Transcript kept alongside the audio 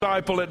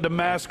disciple at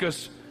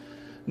Damascus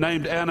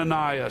named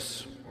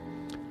Ananias.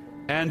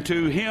 And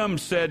to him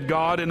said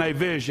God in a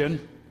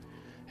vision,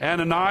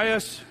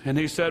 Ananias, and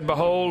he said,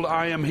 Behold,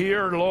 I am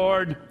here,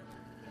 Lord.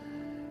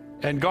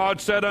 And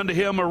God said unto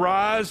him,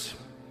 Arise,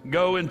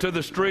 go into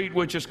the street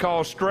which is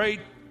called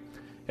Straight,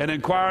 and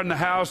inquire in the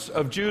house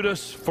of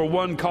Judas for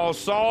one called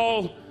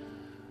Saul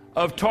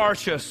of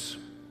Tarsus.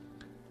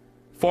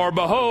 For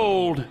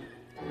behold,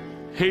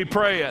 he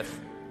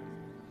prayeth.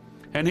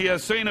 And he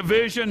has seen a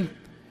vision.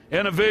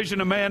 In a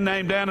vision, a man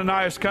named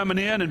Ananias coming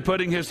in and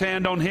putting his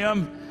hand on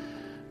him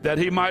that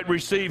he might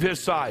receive his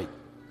sight.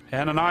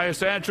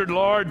 Ananias answered,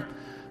 Lord,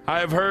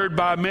 I have heard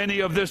by many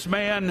of this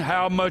man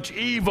how much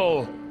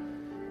evil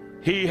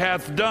he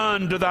hath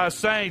done to thy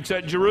saints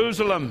at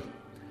Jerusalem.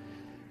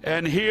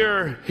 And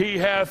here he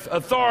hath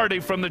authority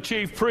from the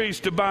chief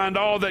priest to bind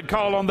all that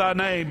call on thy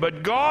name.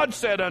 But God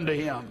said unto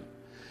him,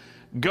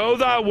 Go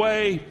thy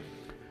way,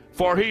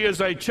 for he is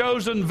a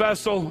chosen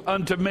vessel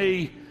unto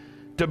me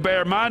to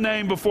bear my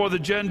name before the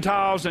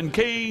Gentiles and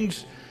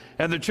kings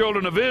and the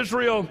children of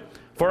Israel,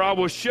 for I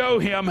will show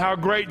him how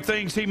great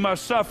things he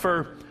must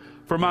suffer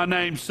for my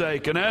name's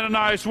sake. And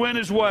Ananias went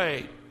his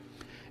way,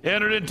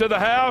 entered into the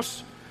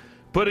house,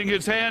 putting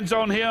his hands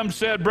on him,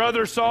 said,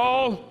 Brother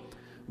Saul,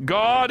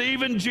 God,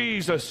 even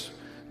Jesus,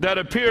 that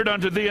appeared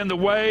unto thee in the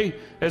way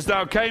as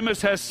thou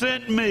camest, has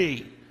sent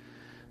me,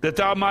 that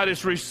thou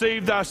mightest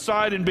receive thy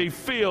sight and be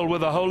filled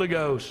with the Holy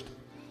Ghost.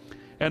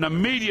 And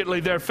immediately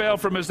there fell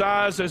from his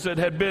eyes as it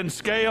had been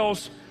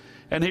scales,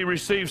 and he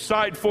received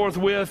sight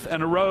forthwith,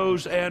 and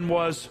arose and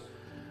was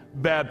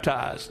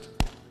baptized.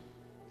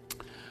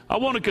 I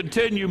want to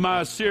continue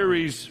my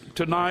series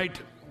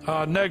tonight.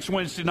 Next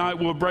Wednesday night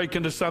we'll break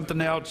into something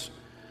else.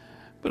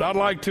 But I'd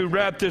like to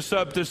wrap this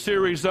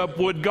series up.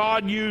 Would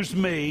God use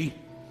me?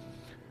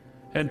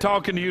 And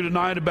talking to you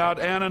tonight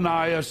about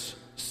Ananias'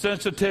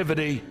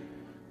 sensitivity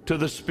to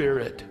the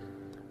Spirit.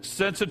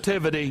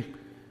 Sensitivity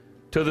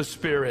to the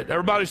Spirit.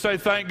 Everybody say,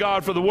 thank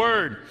God for the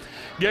Word.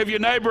 Give your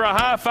neighbor a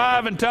high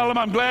five and tell him,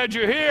 I'm glad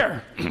you're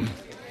here.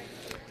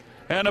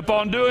 And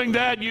upon doing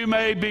that, you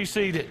may be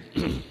seated.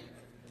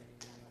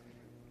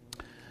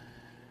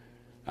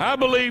 I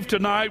believe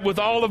tonight with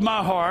all of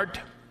my heart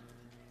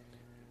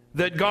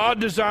that God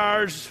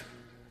desires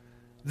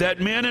that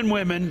men and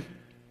women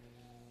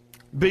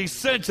be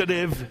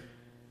sensitive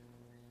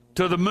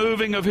to the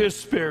moving of His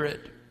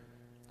Spirit.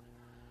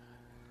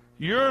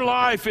 Your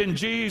life in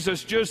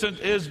Jesus just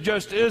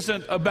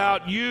isn't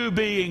about you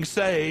being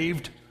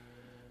saved,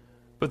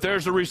 but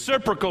there's a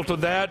reciprocal to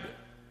that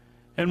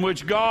in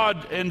which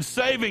God, in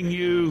saving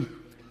you,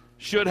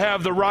 should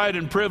have the right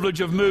and privilege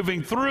of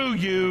moving through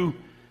you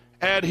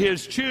at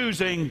His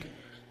choosing.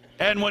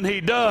 And when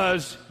He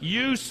does,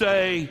 you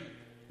say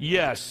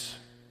yes.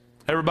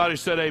 Everybody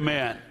said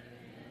amen.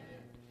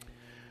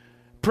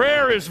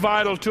 Prayer is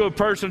vital to a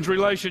person's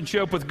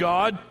relationship with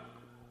God.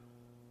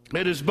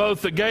 It is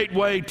both the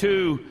gateway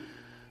to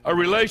a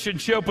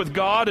relationship with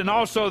God and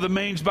also the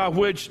means by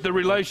which the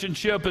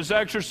relationship is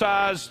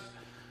exercised,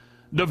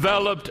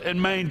 developed,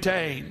 and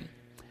maintained.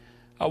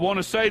 I want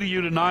to say to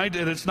you tonight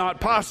that it's not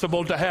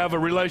possible to have a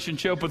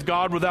relationship with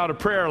God without a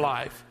prayer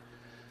life.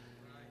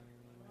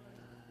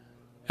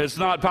 It's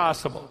not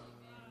possible.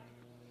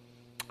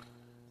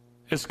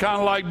 It's kind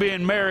of like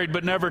being married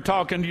but never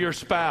talking to your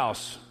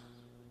spouse.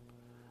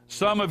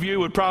 Some of you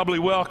would probably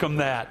welcome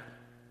that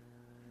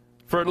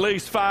for at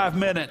least 5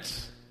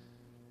 minutes.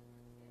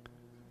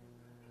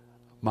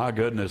 My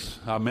goodness,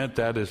 I meant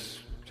that as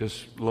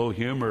just a little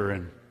humor,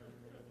 and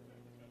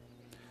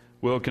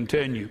we'll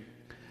continue.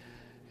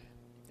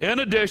 In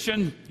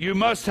addition, you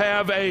must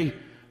have a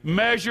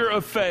measure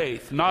of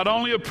faith, not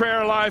only a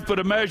prayer life, but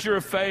a measure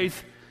of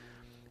faith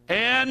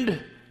and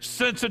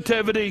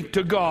sensitivity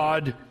to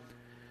God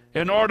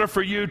in order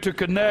for you to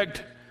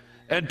connect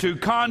and to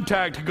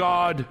contact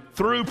God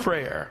through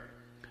prayer.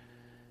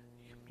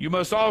 You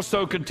must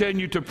also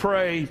continue to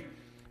pray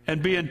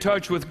and be in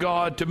touch with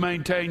God to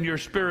maintain your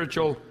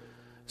spiritual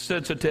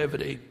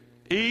sensitivity.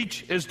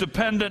 Each is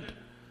dependent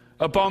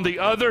upon the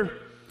other,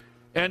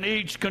 and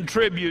each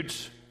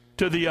contributes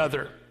to the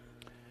other.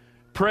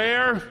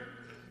 Prayer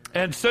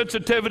and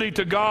sensitivity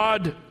to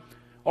God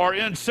are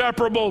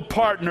inseparable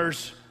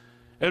partners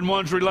in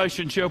one's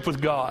relationship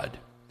with God.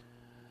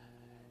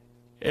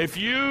 If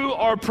you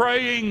are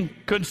praying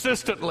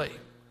consistently,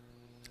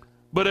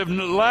 but have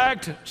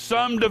lacked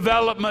some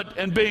development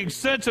in being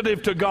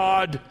sensitive to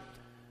God,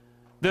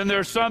 then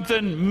there's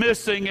something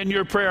missing in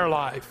your prayer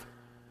life.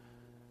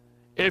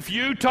 If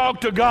you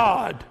talk to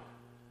God,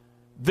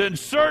 then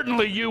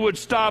certainly you would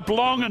stop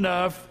long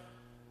enough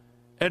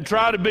and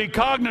try to be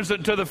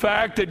cognizant to the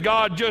fact that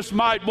God just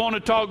might want to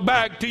talk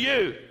back to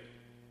you.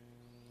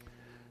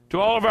 To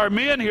all of our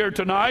men here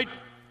tonight,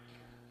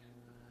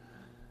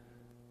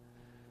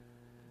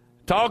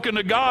 talking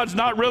to God's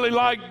not really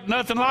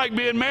nothing like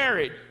being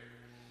married,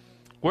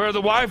 where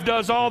the wife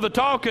does all the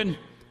talking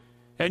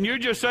and you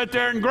just sit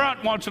there and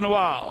grunt once in a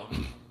while.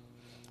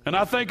 And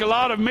I think a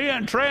lot of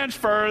men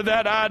transfer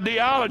that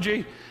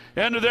ideology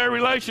into their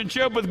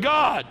relationship with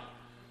God.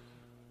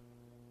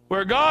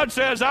 where God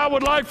says, I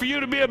would like for you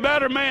to be a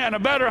better man, a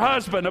better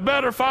husband, a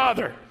better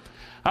father.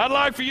 I'd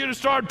like for you to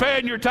start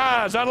paying your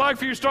tithes. I'd like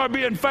for you to start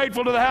being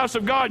faithful to the house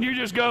of God. And you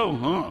just go,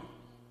 huh.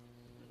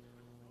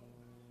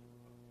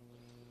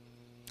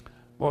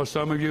 Boy,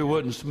 some of you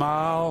wouldn't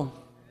smile.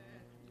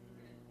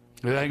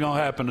 It ain't going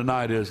to happen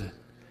tonight, is it?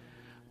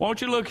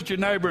 Won't you look at your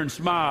neighbor and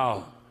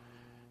smile?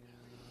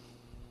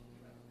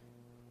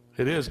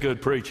 It is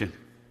good preaching.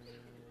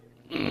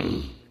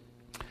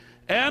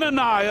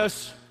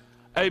 Ananias,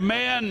 a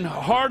man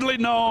hardly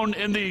known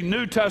in the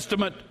New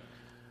Testament,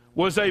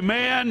 was a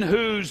man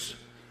whose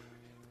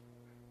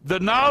the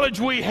knowledge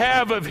we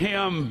have of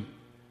him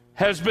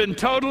has been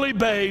totally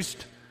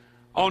based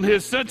on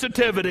his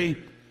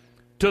sensitivity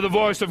to the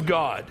voice of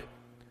God.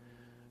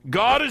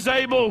 God is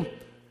able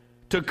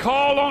to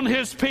call on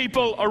his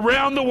people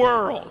around the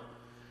world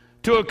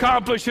to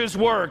accomplish his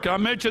work. I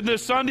mentioned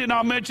this Sunday and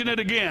I'll mention it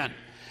again.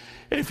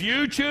 If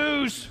you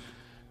choose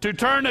to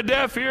turn a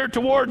deaf ear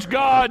towards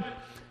God,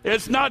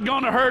 it's not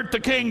going to hurt the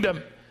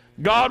kingdom.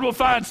 God will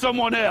find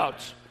someone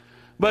else.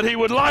 But he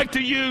would like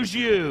to use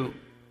you.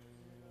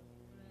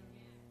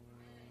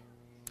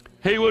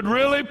 He would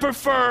really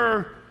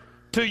prefer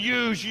to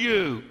use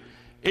you.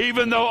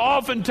 Even though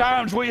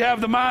oftentimes we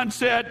have the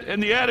mindset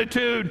and the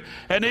attitude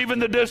and even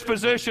the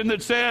disposition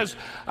that says,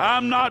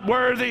 I'm not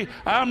worthy,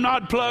 I'm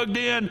not plugged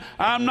in,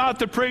 I'm not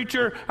the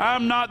preacher,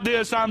 I'm not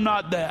this, I'm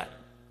not that.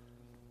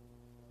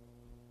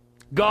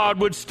 God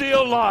would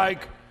still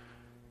like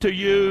to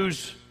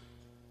use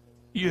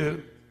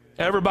you.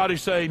 Everybody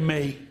say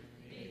me.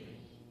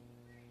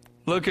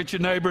 Look at your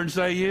neighbor and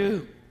say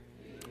you.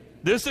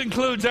 This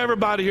includes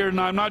everybody here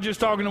tonight. I'm not just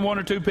talking to one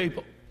or two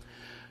people.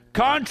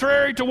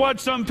 Contrary to what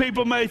some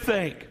people may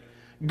think,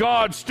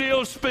 God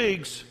still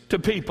speaks to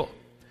people.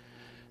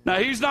 Now,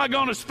 he's not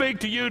going to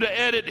speak to you to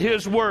edit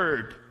his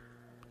word.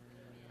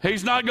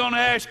 He's not going to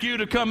ask you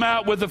to come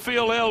out with the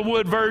Phil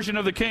Elwood version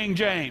of the King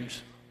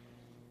James.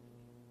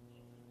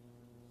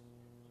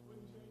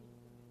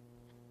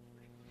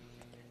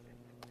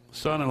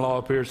 Son-in-law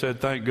up here said,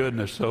 thank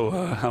goodness. So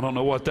I don't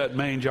know what that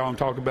means. Y'all can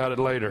talk about it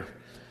later.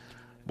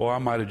 Boy, I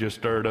might have just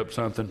stirred up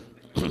something.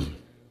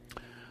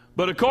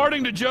 But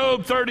according to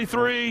Job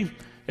 33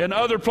 and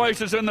other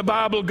places in the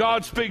Bible,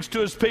 God speaks to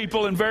his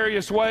people in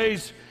various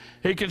ways.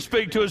 He can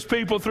speak to his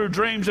people through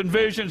dreams and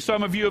visions.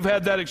 Some of you have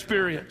had that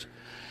experience.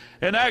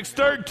 In Acts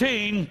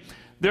 13,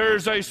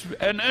 there's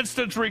an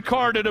instance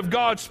recorded of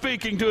God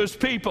speaking to his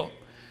people.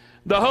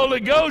 The Holy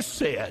Ghost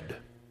said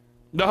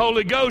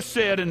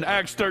in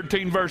Acts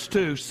 13, verse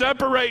 2,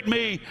 separate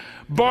me,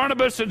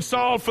 Barnabas and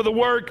Saul, for the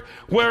work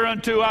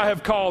whereunto I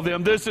have called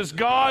them. This is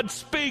God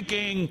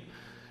speaking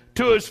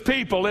to his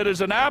people. It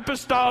is an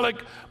apostolic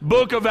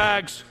book of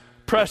Acts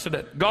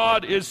precedent.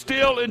 God is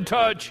still in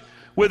touch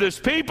with his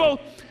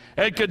people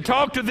and can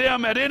talk to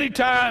them at any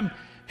time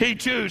he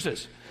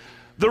chooses.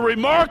 The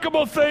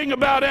remarkable thing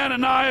about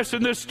Ananias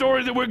in this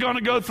story that we're going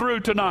to go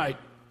through tonight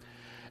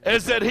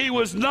is that he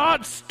was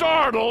not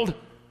startled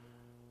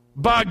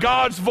by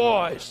God's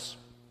voice.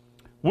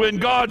 When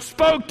God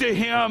spoke to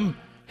him,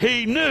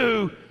 he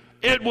knew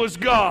it was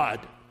God.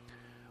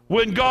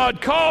 When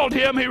God called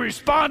him, he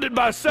responded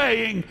by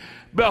saying,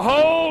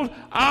 behold,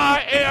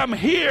 I am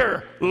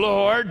here,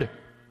 Lord.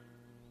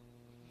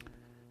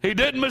 He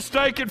didn't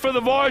mistake it for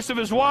the voice of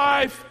his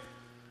wife.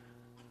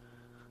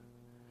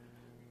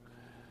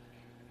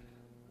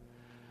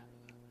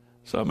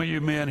 Some of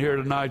you men here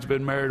tonight's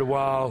been married a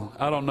while.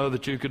 I don't know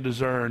that you could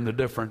discern the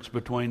difference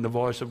between the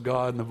voice of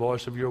God and the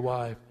voice of your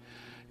wife.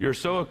 You're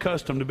so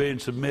accustomed to being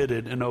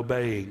submitted and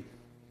obeying.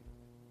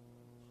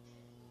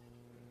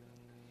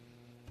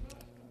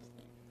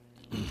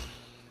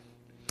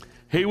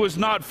 He was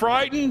not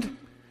frightened,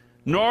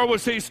 nor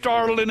was he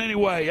startled in any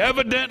way.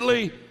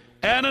 Evidently,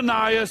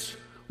 Ananias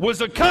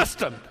was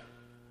accustomed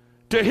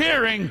to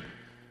hearing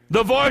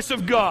the voice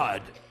of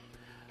God.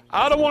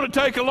 I don't want to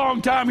take a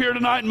long time here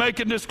tonight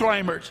making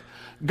disclaimers.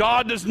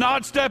 God does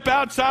not step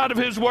outside of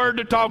his word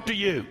to talk to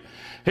you.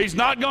 He's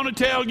not going to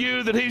tell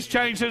you that he's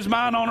changed his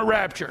mind on a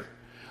rapture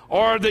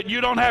or that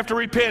you don't have to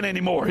repent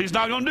anymore. He's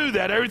not going to do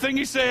that. Everything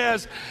he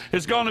says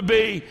is going to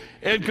be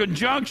in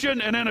conjunction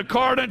and in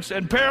accordance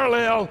and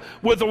parallel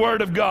with the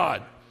word of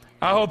God.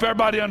 I hope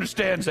everybody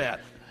understands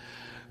that.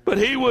 But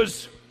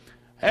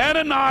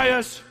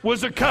Ananias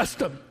was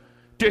accustomed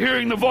to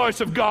hearing the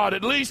voice of God.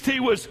 At least he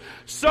was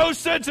so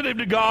sensitive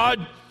to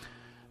God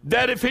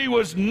that if he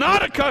was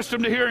not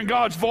accustomed to hearing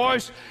God's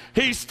voice,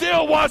 he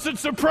still wasn't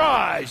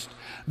surprised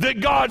that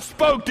God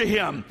spoke to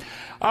him.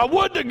 I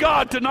would to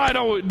God tonight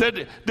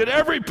that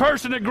every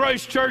person at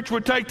Grace Church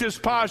would take this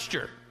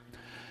posture.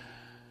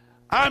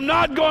 I'm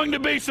not going to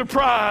be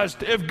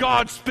surprised if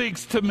God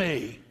speaks to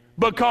me,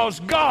 because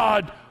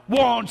God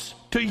wants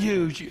to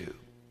use you.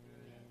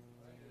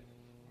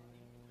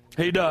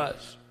 He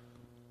does.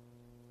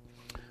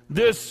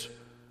 This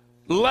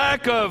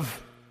lack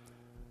of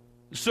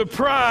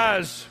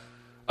surprise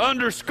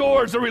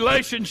underscores the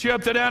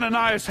relationship that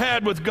Ananias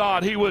had with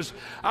God. He was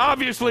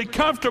obviously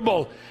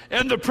comfortable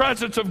in the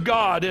presence of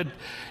God.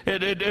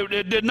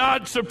 It did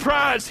not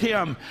surprise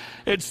him.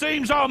 It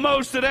seems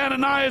almost that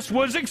Ananias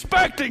was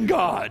expecting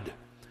God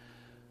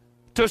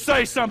to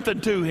say something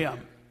to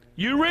him.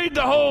 You read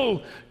the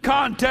whole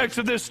context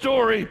of this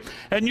story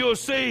and you'll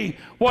see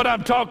what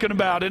I'm talking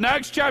about. In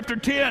Acts chapter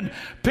 10,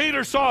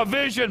 Peter saw a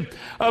vision,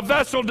 a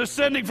vessel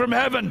descending from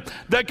heaven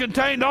that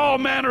contained all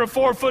manner of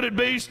four-footed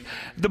beasts.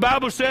 The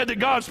Bible said that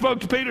God spoke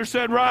to Peter,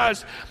 said,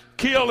 "Rise,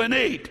 kill and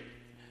eat."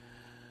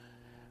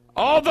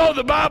 Although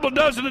the Bible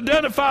doesn't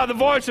identify the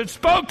voice that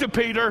spoke to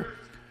Peter,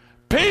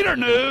 Peter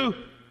knew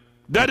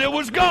that it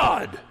was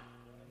God.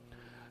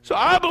 So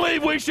I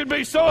believe we should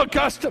be so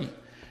accustomed.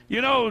 You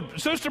know,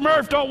 Sister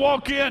Murph don't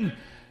walk in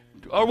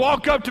or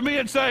walk up to me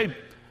and say,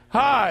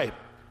 "Hi,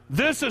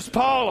 this is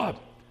Paula.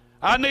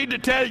 I need to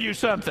tell you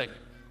something."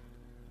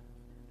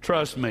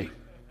 Trust me,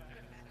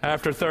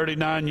 after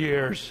 39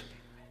 years,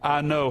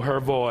 I know her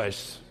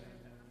voice.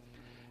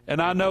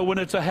 And I know when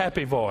it's a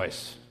happy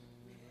voice.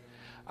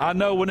 I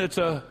know when it's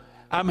a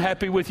 "I'm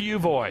happy with you"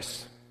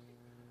 voice.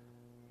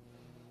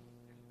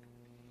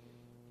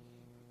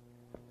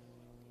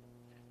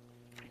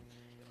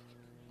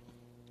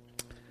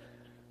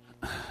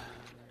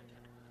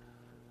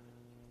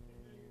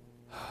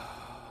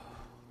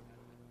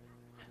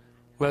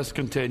 Let's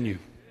continue.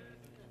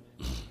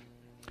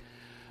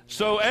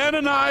 So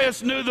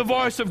Ananias knew the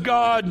voice of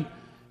God.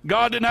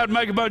 God didn't have to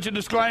make a bunch of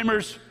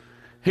disclaimers.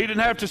 He didn't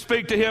have to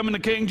speak to him in the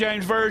King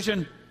James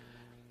Version.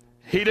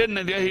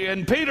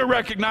 And Peter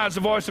recognized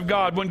the voice of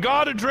God. When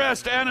God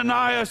addressed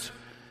Ananias,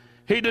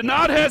 he did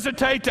not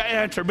hesitate to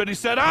answer, but he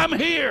said, "I'm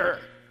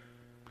here.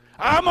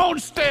 I'm on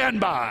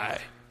standby.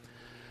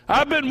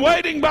 I've been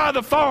waiting by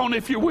the phone,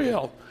 if you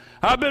will.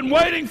 I've been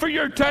waiting for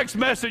your text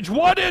message.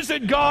 What is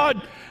it,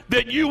 God,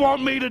 that you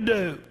want me to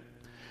do?"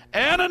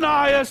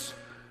 Ananias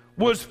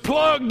was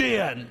plugged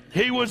in.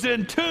 He was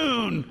in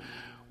tune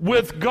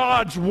with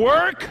God's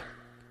work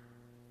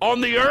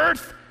on the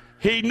earth.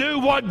 He knew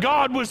what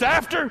God was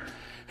after.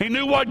 He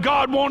knew what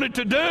God wanted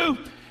to do.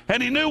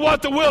 And he knew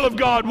what the will of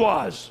God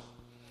was.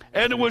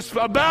 And it was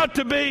about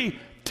to be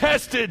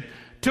tested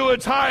to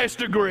its highest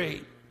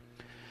degree.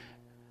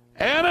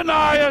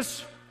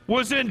 Ananias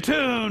was in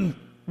tune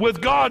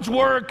with God's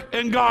work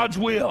and God's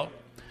will,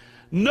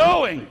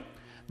 knowing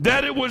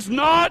that it was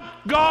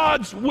not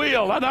God's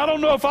will. And I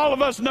don't know if all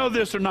of us know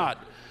this or not,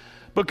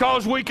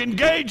 because we can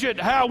gauge it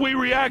how we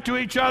react to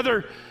each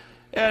other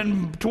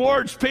and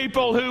towards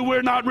people who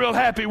we're not real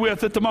happy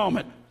with at the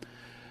moment.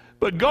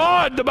 But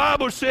God, the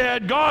Bible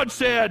said, God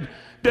said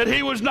that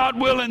he was not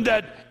willing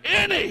that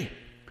any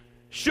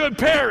should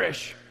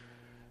perish,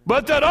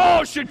 but that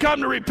all should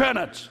come to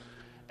repentance.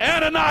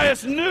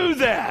 Ananias knew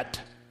that.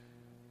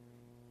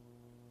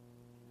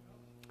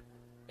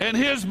 And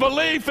his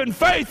belief and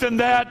faith in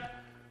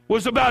that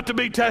was about to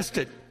be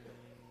tested.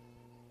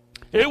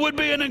 It would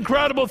be an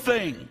incredible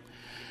thing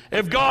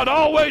if God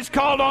always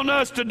called on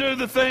us to do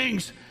the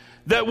things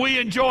that we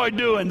enjoy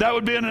doing. That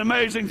would be an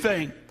amazing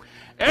thing.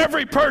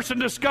 Every person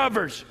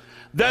discovers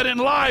that in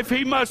life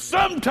he must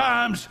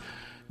sometimes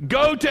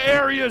go to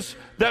areas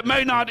that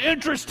may not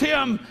interest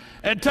him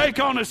and take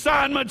on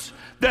assignments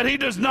that he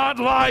does not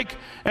like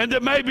and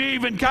that may be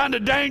even kind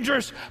of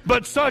dangerous,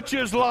 but such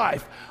is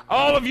life.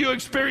 All of you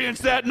experience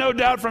that, no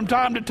doubt, from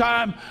time to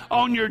time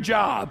on your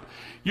job.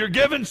 You're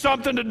given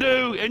something to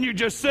do and you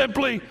just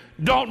simply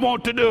don't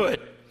want to do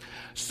it.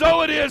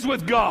 So it is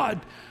with God.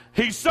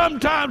 He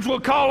sometimes will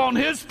call on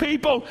his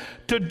people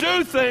to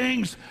do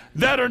things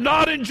that are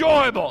not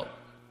enjoyable.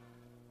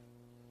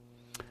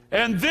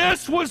 And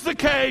this was the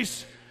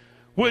case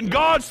when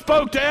God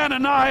spoke to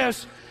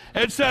Ananias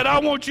and said, "I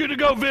want you to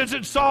go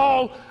visit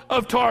Saul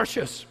of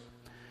Tarsus."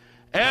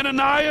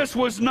 Ananias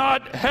was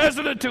not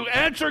hesitant to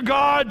answer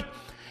God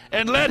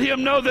and let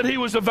him know that he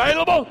was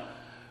available,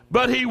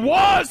 but he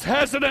was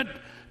hesitant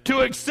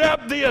to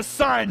accept the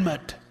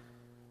assignment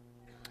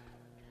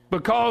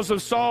because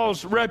of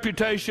Saul's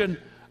reputation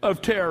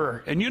of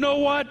terror. And you know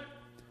what?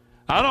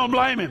 I don't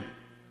blame him.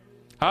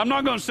 I'm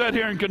not going to sit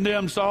here and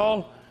condemn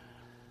Saul.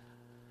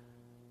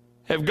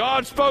 If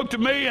God spoke to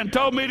me and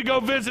told me to go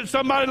visit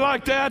somebody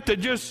like that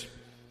just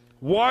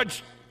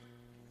watched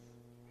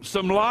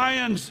some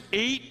lions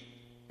eat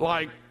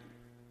like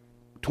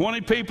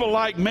 20 people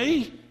like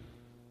me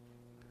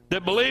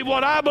that believe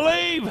what I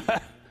believe,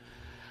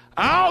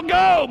 I'll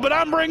go, but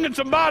I'm bringing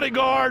some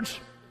bodyguards.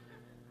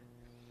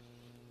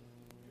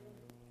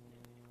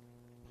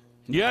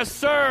 Yes,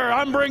 sir,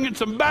 I'm bringing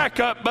some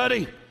backup,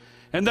 buddy.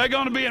 And they're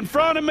going to be in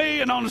front of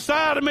me and on the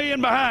side of me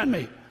and behind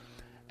me.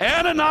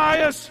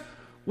 Ananias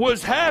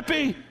was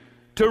happy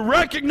to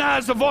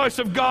recognize the voice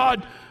of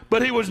God,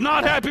 but he was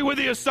not happy with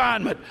the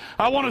assignment.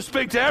 I want to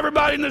speak to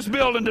everybody in this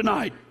building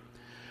tonight.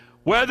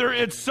 Whether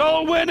it's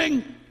soul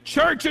winning,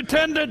 church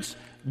attendance,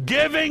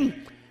 giving,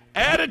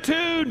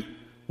 attitude,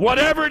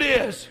 whatever it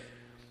is,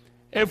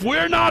 If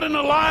we're not in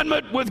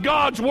alignment with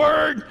God's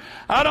Word,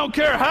 I don't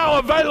care how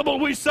available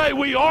we say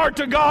we are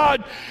to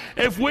God,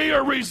 if we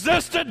are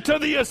resistant to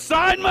the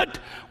assignment,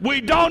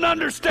 we don't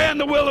understand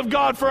the will of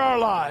God for our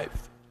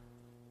life.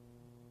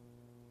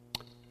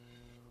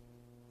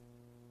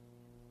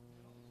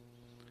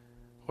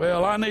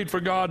 Well, I need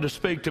for God to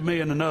speak to me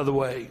in another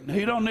way.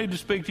 He don't need to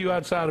speak to you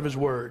outside of His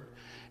Word.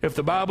 If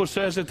the Bible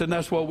says it, then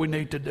that's what we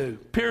need to do.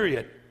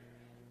 Period.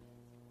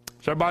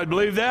 Does everybody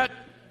believe that?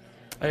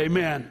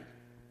 Amen.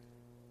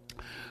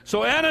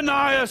 So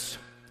Ananias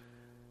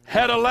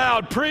had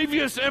allowed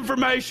previous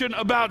information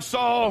about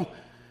Saul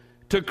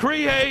to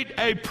create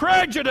a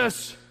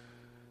prejudice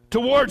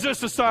towards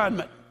this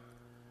assignment.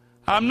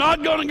 I'm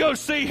not going to go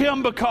see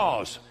him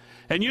because.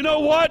 And you know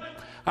what?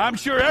 I'm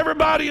sure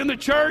everybody in the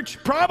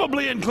church,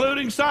 probably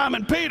including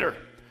Simon Peter,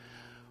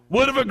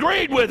 would have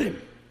agreed with him.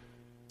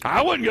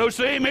 I wouldn't go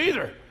see him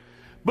either.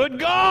 But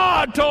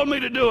God told me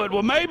to do it.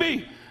 Well,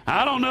 maybe,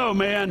 I don't know,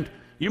 man.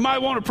 You might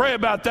want to pray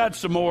about that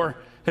some more.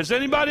 Has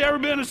anybody ever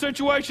been in a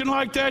situation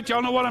like that?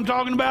 Y'all know what I'm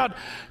talking about?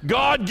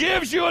 God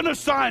gives you an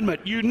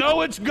assignment. You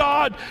know it's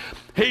God.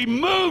 He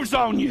moves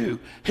on you.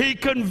 He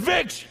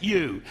convicts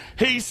you.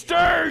 He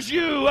stirs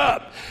you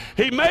up.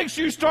 He makes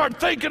you start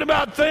thinking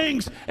about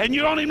things and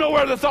you don't even know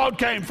where the thought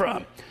came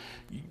from.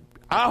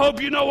 I hope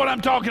you know what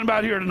I'm talking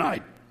about here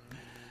tonight.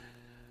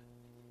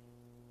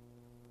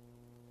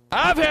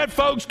 I've had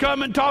folks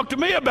come and talk to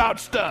me about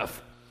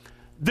stuff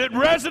that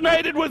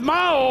resonated with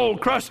my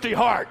old crusty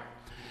heart.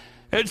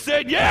 And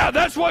said, yeah,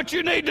 that's what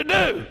you need to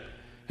do.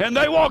 And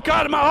they walk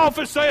out of my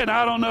office saying,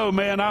 I don't know,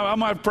 man, I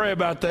might pray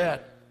about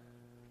that.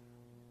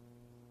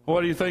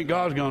 What do you think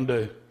God's going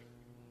to do?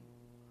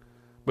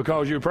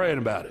 Because you're praying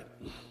about it.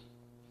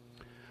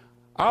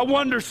 I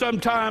wonder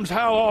sometimes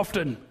how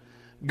often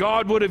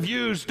God would have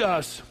used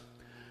us.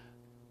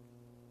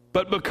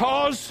 But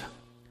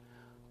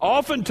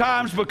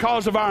oftentimes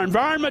because of our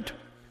environment,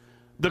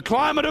 the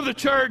climate of the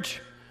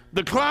church,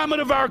 the climate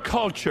of our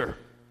culture,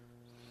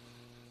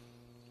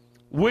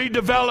 we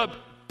develop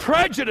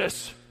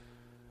prejudice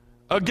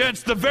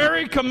against the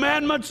very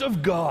commandments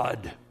of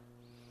God.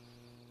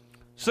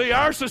 See,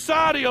 our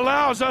society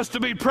allows us to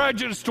be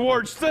prejudiced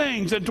towards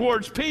things and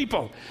towards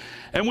people.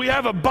 And we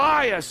have a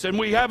bias and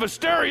we have a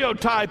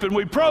stereotype and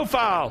we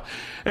profile.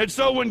 And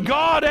so when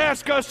God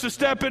asks us to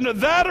step into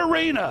that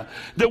arena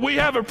that we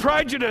have a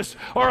prejudice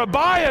or a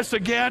bias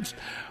against,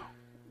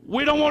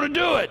 we don't want to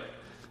do it,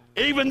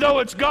 even though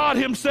it's God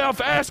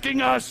Himself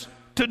asking us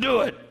to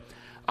do it.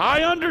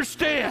 I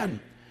understand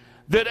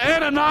that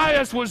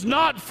Ananias was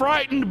not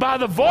frightened by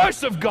the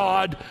voice of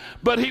God,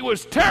 but he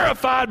was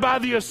terrified by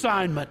the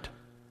assignment.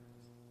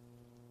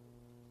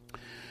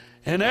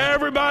 And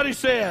everybody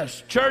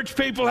says, church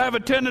people have a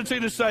tendency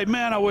to say,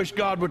 man, I wish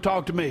God would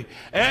talk to me.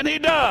 And He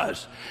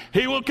does.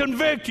 He will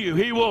convict you.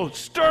 He will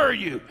stir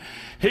you.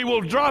 He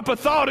will drop a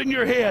thought in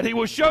your head. He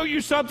will show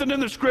you something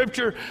in the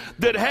Scripture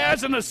that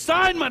has an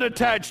assignment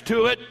attached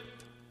to it.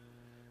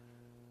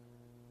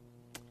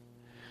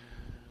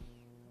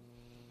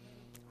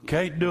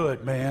 Can't do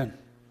it, man.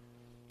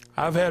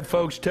 I've had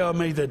folks tell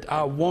me that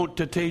I want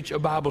to teach a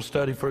Bible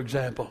study, for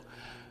example,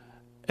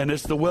 and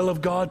it's the will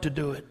of God to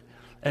do it,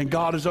 and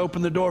God has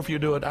opened the door for you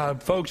to do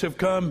it. Folks have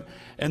come,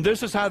 and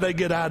this is how they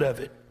get out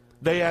of it.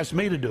 They ask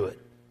me to do it.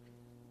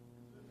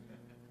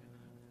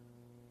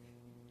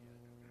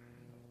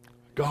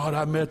 God,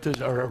 I met this,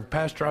 or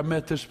Pastor, I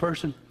met this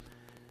person,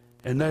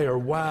 and they are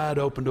wide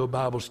open to a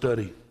Bible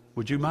study.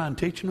 Would you mind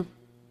teaching them?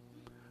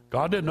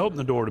 God didn't open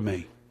the door to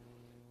me.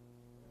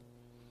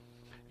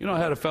 You know, I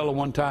had a fellow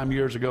one time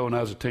years ago when I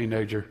was a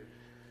teenager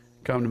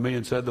come to me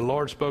and said, the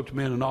Lord spoke to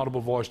me in an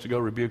audible voice to go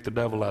rebuke the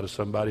devil out of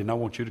somebody, and I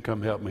want you to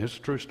come help me. It's a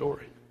true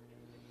story.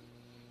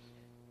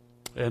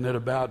 And at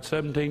about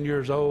 17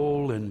 years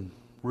old and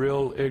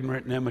real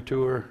ignorant and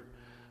immature,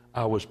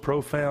 I was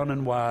profound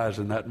and wise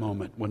in that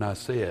moment when I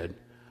said,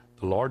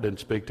 the Lord didn't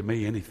speak to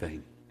me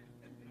anything.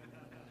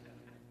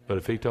 But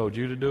if He told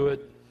you to do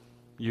it,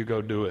 you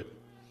go do it.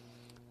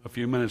 A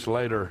few minutes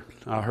later,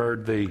 I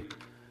heard the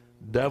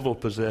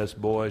devil-possessed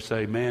boy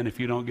say, man, if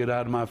you don't get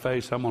out of my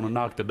face, I'm going to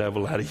knock the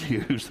devil out of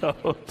you.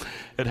 So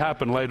it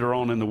happened later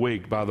on in the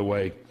week, by the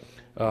way.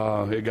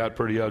 It got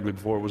pretty ugly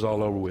before it was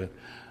all over with.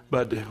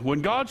 But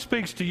when God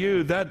speaks to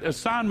you, that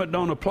assignment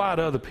don't apply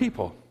to other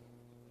people.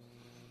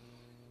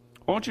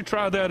 Why don't you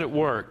try that at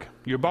work?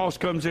 Your boss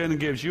comes in and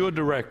gives you a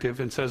directive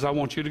and says, I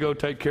want you to go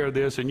take care of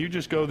this, and you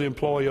just go to the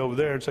employee over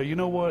there and say, you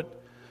know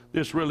what?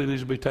 This really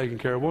needs to be taken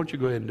care of. Why don't you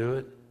go ahead and do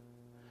it?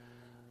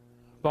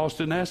 Boss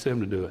didn't ask them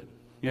to do it.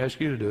 He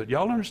asked you to do it.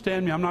 Y'all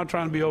understand me? I'm not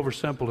trying to be over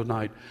simple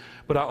tonight,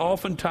 but I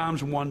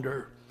oftentimes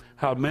wonder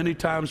how many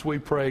times we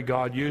pray,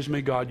 God use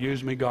me, God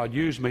use me, God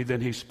use me.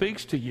 Then He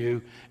speaks to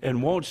you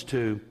and wants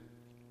to,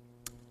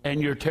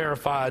 and you're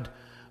terrified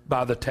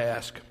by the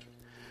task.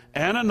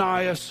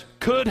 Ananias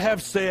could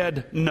have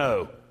said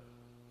no.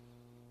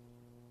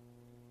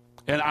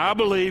 And I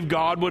believe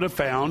God would have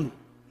found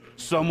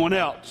someone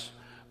else.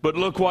 But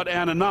look what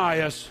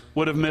Ananias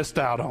would have missed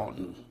out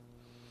on.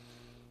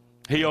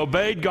 He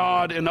obeyed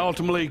God and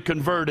ultimately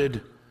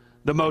converted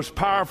the most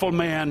powerful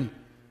man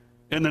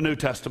in the New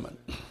Testament.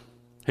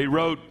 He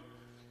wrote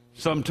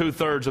some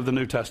 2/3 of the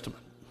New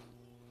Testament.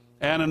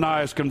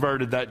 Ananias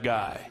converted that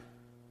guy.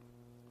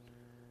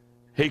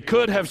 He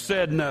could have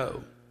said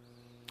no,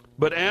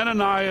 but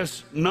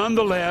Ananias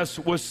nonetheless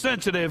was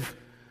sensitive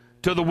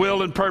to the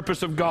will and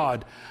purpose of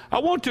God.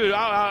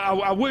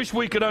 I wish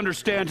we could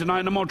understand tonight,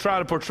 and I'm going to try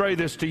to portray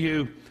this to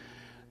you,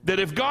 that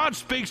if God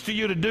speaks to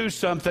you to do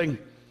something,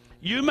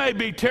 you may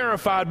be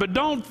terrified, but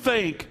don't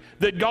think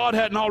that God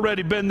hadn't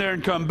already been there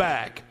and come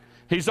back.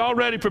 He's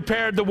already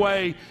prepared the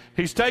way.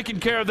 He's taken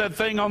care of that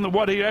thing on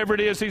whatever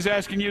it is He's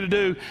asking you to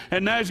do,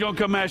 and now He's going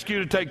to come ask you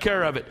to take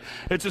care of it.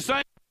 It's the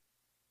same.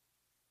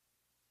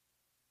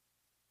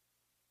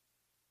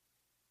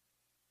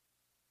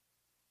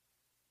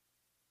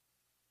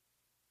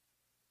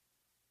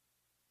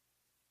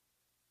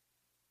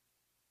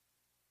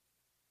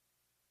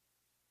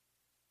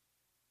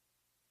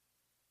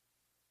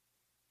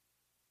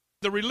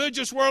 The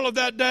religious world of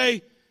that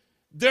day,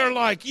 they're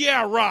like,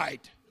 yeah,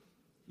 right.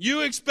 You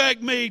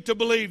expect me to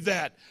believe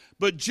that.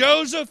 But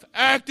Joseph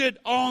acted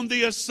on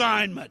the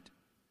assignment,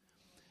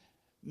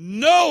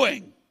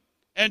 knowing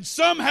and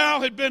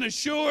somehow had been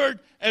assured,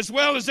 as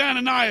well as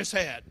Ananias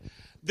had,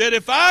 that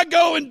if I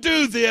go and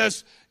do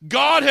this,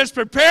 God has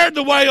prepared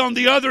the way on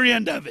the other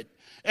end of it,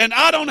 and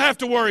I don't have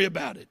to worry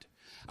about it.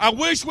 I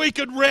wish we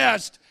could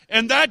rest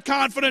in that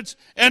confidence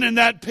and in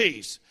that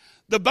peace.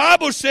 The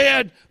Bible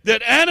said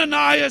that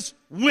Ananias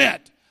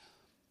went.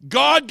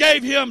 God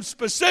gave him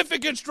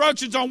specific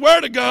instructions on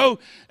where to go,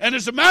 and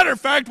as a matter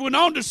of fact went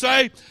on to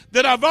say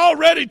that I've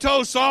already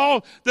told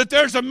Saul that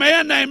there's a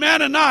man named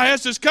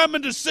Ananias that's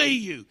coming to see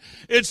you.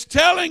 It's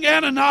telling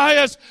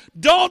Ananias,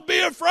 don't be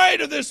afraid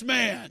of this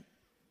man.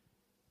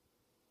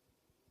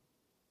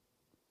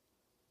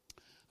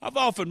 I've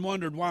often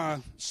wondered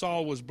why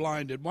Saul was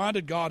blinded. Why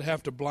did God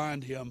have to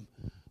blind him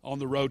on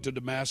the road to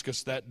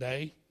Damascus that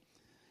day?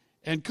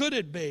 And could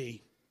it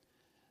be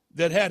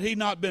that had he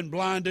not been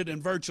blinded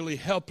and virtually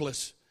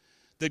helpless,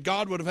 that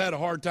God would have had a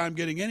hard time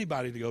getting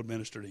anybody to go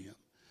minister to him?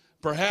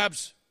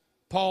 Perhaps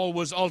Paul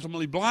was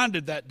ultimately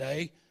blinded that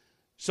day,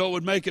 so it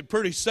would make it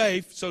pretty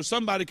safe, so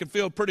somebody could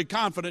feel pretty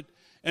confident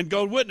and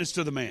go witness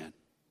to the man.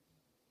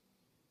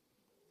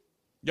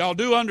 Y'all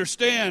do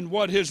understand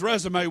what his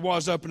resume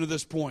was up until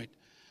this point.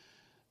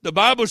 The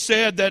Bible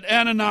said that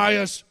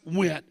Ananias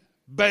went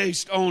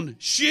based on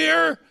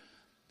sheer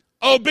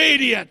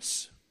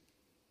obedience.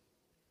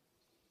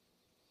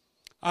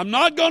 I'm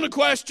not going to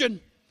question.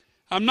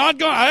 I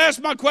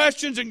asked my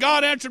questions and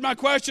God answered my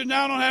question.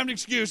 Now I don't have an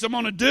excuse. I'm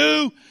going to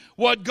do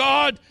what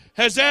God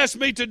has asked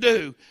me to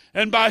do.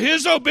 And by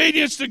his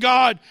obedience to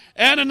God,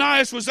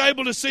 Ananias was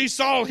able to see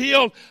Saul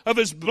healed of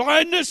his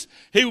blindness.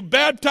 He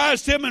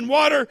baptized him in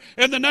water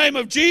in the name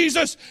of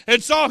Jesus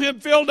and saw him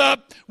filled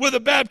up with the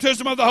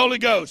baptism of the Holy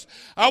Ghost.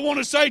 I want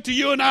to say to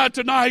you and I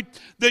tonight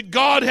that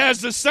God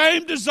has the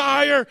same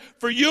desire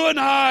for you and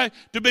I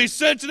to be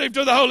sensitive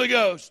to the Holy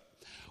Ghost.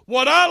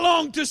 What I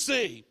long to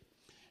see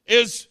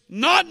is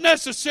not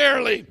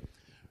necessarily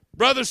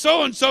Brother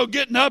so-and-so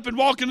getting up and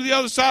walking to the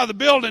other side of the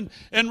building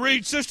and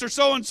read Sister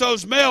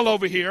so-and-so's mail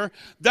over here.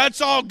 That's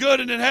all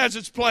good and it has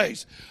its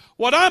place.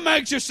 What I'm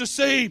anxious to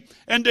see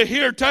and to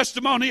hear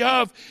testimony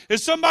of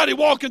is somebody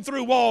walking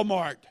through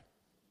Walmart.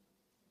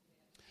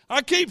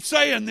 I keep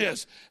saying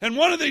this, and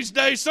one of these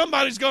days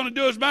somebody's going to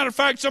do it. As a matter of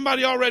fact,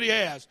 somebody already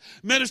has.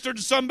 Ministered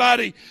to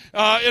somebody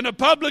in a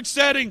public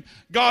setting.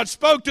 God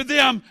spoke to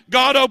them,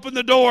 God opened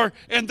the door,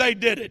 and they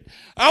did it.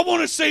 I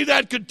want to see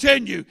that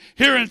continue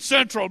here in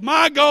Central.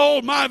 My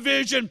goal, my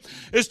vision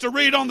is to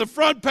read on the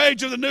front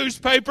page of the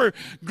newspaper,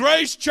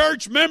 Grace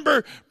Church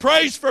member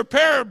prays for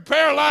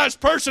paralyzed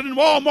person in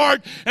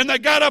Walmart, and they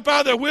got up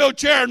out of their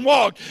wheelchair and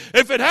walked.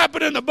 If it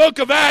happened in the book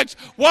of Acts,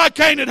 why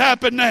can't it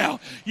happen now?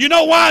 You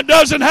know why it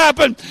doesn't happen?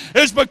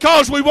 It's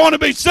because we want to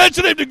be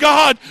sensitive to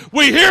God,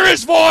 we hear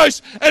His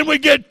voice, and we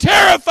get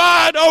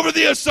terrified over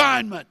the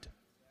assignment.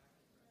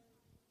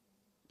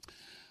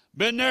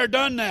 Been there,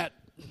 done that.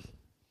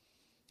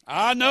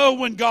 I know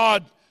when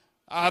God,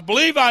 I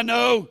believe I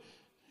know,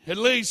 at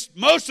least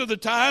most of the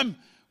time,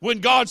 when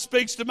God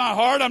speaks to my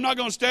heart. I'm not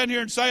going to stand here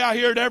and say I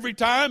hear it every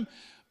time.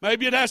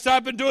 Maybe it has to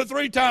happen 2 or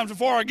 3 times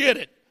before I get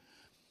it.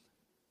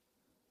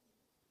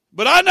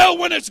 But I know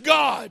when it's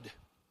God.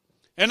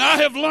 And I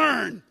have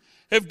learned,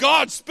 if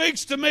God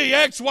speaks to me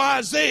X,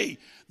 Y, Z,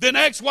 then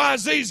X, Y,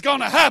 Z is going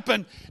to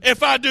happen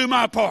if I do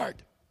my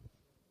part.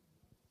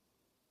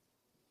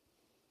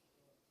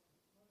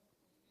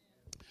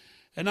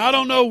 And I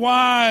don't know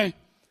why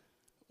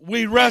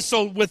we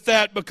wrestle with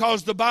that,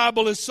 because the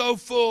Bible is so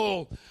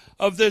full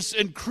of this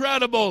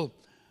incredible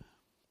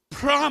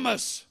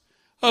promise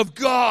of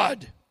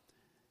God,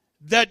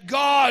 that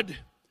God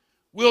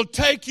will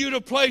take you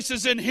to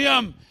places in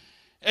Him,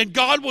 and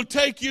God will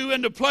take you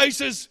into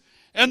places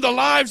in the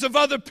lives of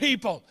other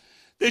people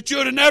that you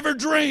would have never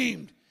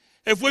dreamed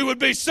if we would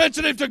be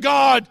sensitive to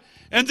God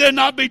and then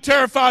not be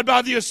terrified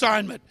by the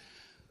assignment.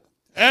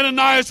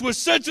 Ananias was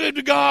sensitive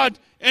to God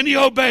and he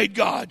obeyed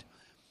God.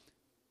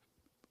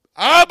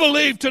 I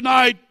believe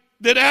tonight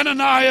that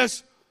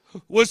Ananias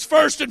was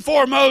first and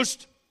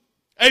foremost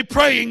a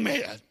praying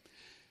man.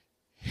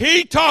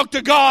 He talked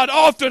to God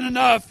often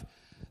enough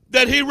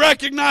that he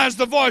recognized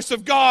the voice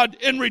of God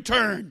in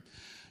return.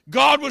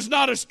 God was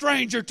not a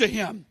stranger to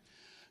him.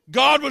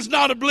 God was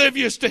not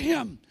oblivious to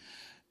him.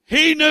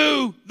 He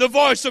knew the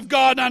voice of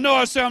God. And I know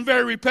I sound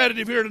very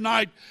repetitive here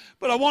tonight,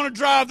 but I want to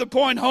drive the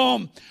point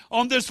home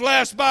on this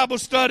last Bible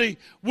study.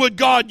 Would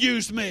God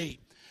use me?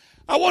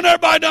 I want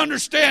everybody to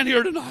understand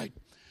here tonight.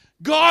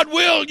 God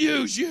will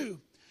use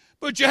you,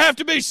 but you have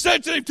to be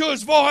sensitive to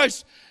his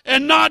voice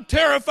and not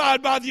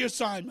terrified by the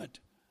assignment.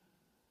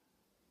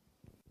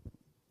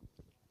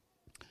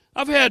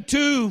 I've had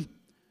two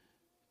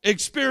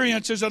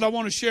experiences that I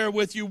want to share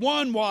with you.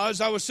 One was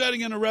I was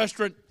sitting in a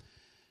restaurant,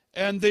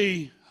 and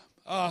the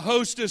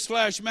hostess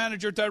 /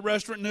 manager at that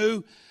restaurant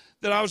knew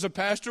that I was a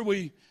pastor.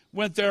 We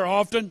went there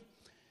often.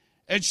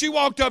 And she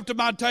walked up to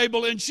my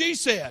table and she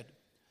said,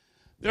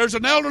 "There's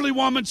an elderly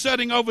woman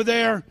sitting over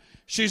there.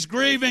 She's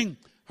grieving.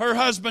 Her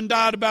husband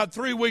died about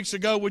 3 weeks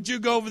ago. Would you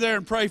go over there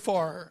and pray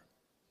for her?"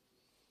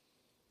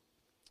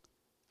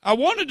 I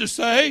wanted to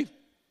say,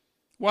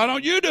 "Why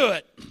don't you do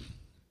it?"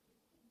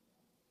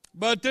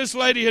 But this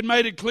lady had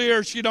made it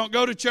clear she don't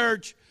go to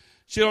church.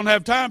 She don't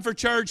have time for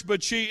church,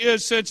 but she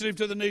is sensitive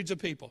to the needs of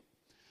people.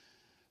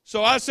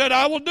 So I said,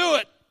 "I will do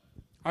it."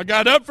 I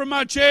got up from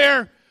my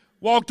chair,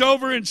 walked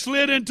over and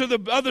slid into the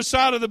other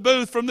side of the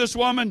booth from this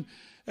woman,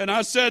 and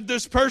I said,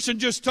 "This person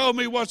just told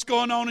me what's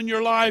going on in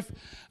your life.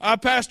 I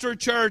pastor a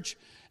church,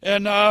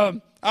 and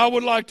I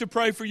would like to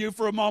pray for you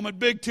for a moment."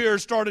 Big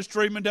tears started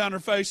streaming down her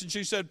face, and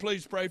she said,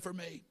 "Please pray for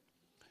me."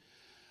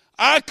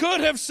 I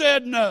could have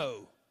said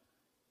no.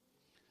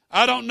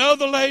 I don't know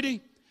the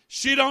lady.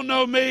 She don't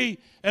know me,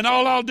 and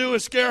all I'll do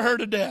is scare her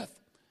to death.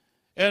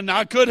 And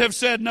I could have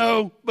said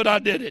no, but I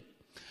did it.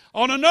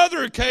 On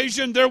another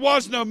occasion, there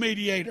was no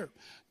mediator.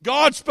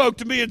 God spoke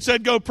to me and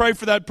said, "Go pray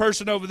for that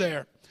person over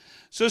there."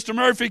 Sister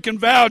Murphy can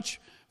vouch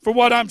for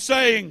what I'm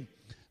saying.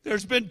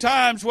 There's been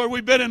times where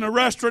we've been in a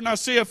restaurant and I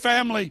see a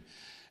family,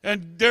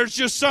 and there's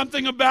just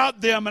something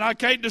about them, and I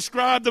can't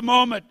describe the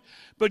moment,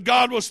 but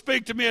God will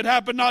speak to me. It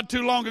happened not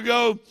too long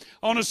ago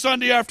on a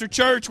Sunday after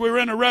church. We were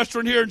in a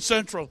restaurant here in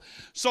Central.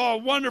 Saw a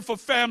wonderful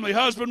family,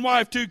 husband,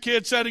 wife, 2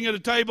 kids sitting at a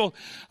table.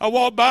 I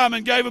walked by them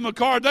and gave them a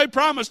card. They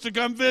promised to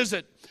come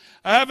visit.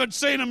 I haven't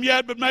seen them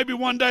yet, but maybe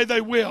one day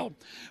they will.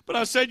 But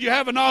I said, "You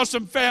have an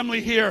awesome family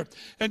here."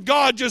 And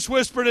God just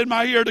whispered in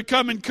my ear to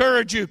come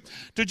encourage you,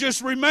 to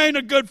just remain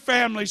a good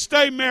family,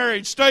 stay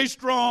married, stay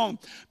strong,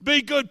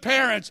 be good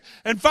parents,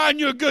 and find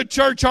you a good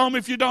church home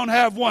if you don't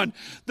have one.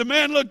 The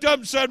man looked up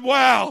and said,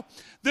 "Wow,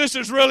 this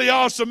is really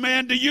awesome,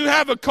 man. Do you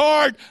have a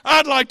card?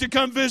 I'd like to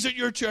come visit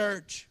your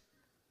church."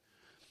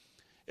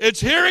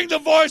 It's hearing the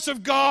voice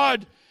of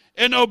God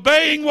and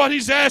obeying what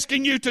he's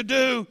asking you to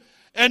do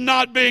and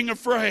not being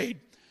afraid.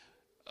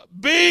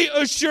 Be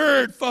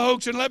assured,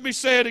 folks, and let me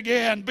say it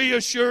again, be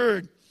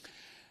assured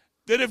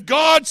that if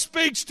God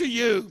speaks to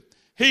you,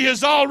 he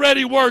has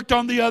already worked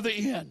on the other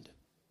end.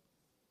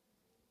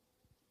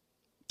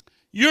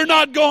 You're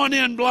not going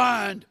in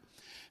blind.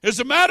 As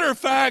a matter of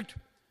fact,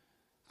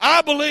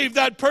 I believe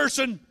that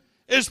person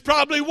is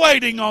probably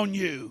waiting on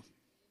you,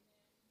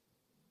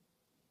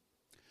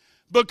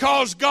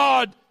 because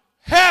God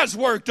has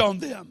worked on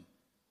them.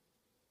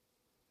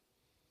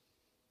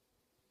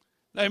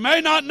 They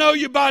may not know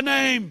you by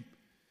name.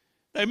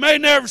 They may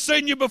never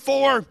seen you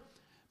before.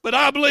 But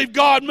I believe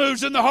God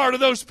moves in the heart of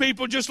those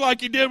people just like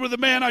he did with the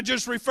man I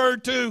just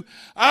referred to.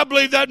 I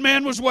believe that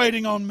man was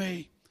waiting on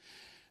me.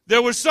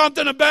 There was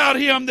something about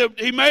him that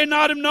he may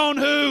not have known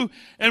who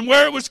and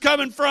where it was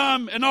coming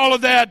from and all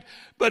of that.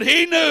 But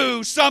he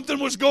knew something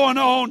was going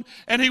on,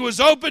 and he was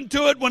open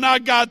to it when I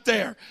got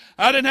there.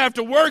 I didn't have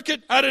to work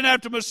it. I didn't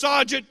have to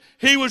massage it.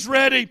 He was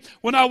ready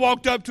when I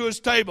walked up to his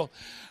table.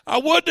 I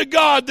would to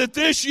God that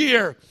this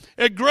year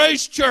at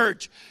Grace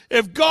Church,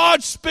 if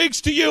God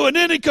speaks to you in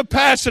any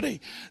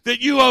capacity,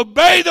 that you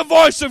obey the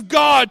voice of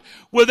God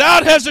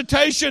without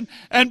hesitation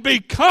and be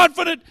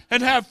confident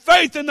and have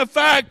faith in the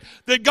fact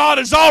that God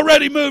has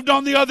already moved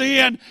on the other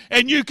end,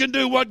 and you can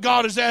do what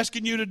God is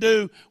asking you to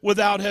do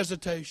without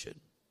hesitation.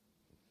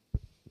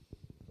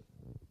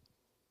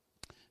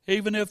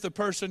 Even if the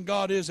person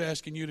God is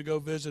asking you to go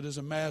visit is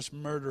a mass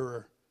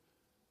murderer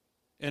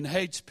and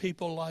hates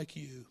people like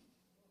you.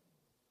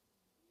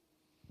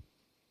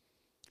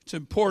 It's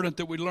important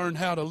that we learn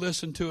how to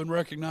listen to and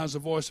recognize the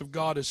voice of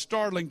God. It's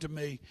startling to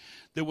me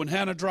that when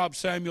Hannah dropped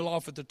Samuel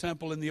off at the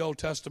temple in the Old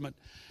Testament,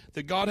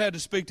 that God had to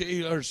speak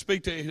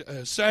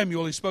to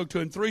Samuel. He spoke to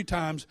him 3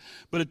 times,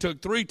 but it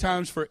took 3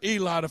 times for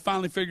Eli to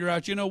finally figure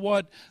out, you know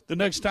what? The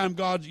next time,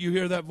 God, you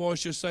hear that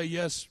voice, just say,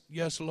 "Yes,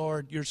 yes,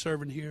 Lord, your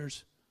servant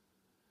hears."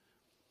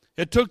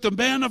 It took the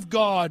man of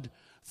God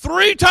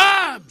 3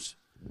 times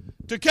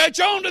to catch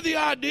on to the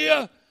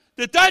idea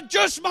that that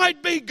just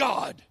might be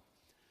God.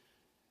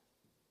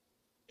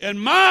 In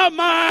my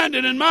mind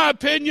and in my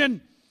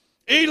opinion,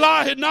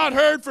 Eli had not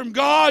heard from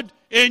God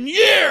in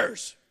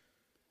years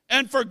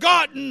and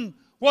forgotten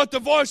what the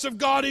voice of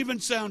God even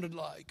sounded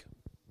like.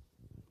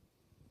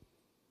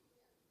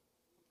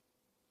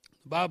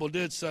 The Bible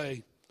did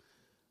say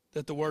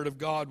that the Word of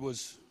God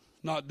was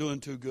not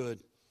doing too good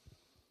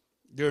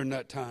during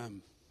that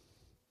time.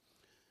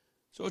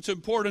 So it's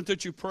important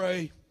that you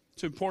pray.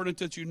 It's important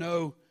that you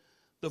know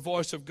the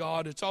voice of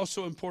God. It's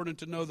also important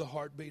to know the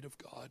heartbeat of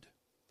God.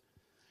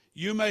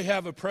 You may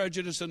have a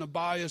prejudice and a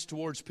bias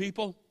towards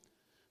people,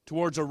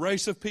 towards a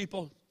race of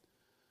people,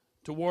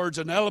 towards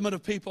an element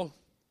of people,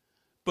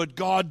 but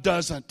God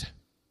doesn't.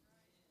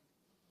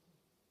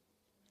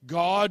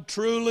 God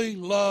truly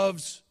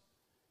loves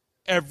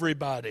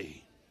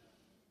everybody.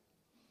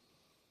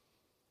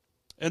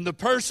 And the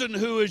person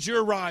who is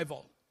your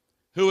rival,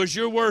 who is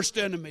your worst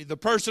enemy, the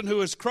person who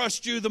has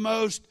crushed you the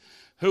most,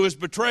 who has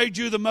betrayed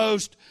you the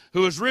most,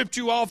 who has ripped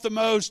you off the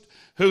most,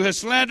 who has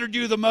slandered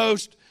you the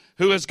most,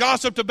 who has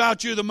gossiped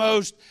about you the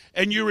most,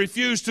 and you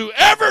refuse to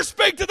ever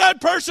speak to that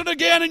person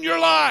again in your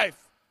life,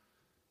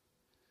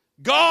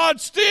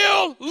 God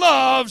still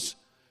loves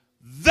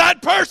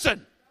that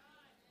person.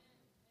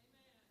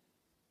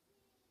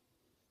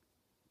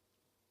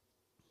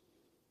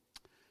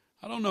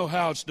 I don't know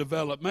how it's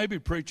developed. Maybe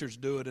preachers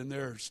do it in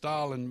their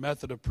style and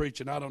method of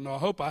preaching. I don't know. I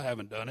hope I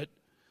haven't done it.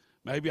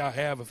 Maybe I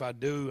have. If I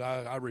do,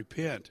 I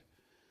repent.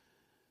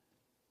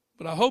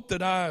 But I hope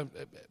that I,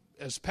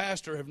 as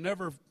pastor, have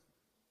never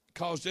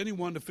caused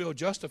anyone to feel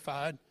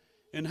justified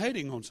in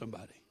hating on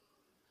somebody.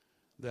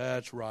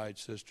 That's right,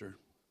 sister.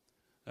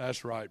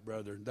 That's right,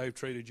 brother. They've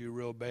treated you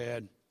real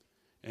bad,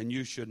 and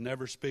you should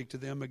never speak to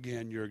them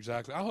again. You're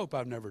exactly. I hope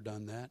I've never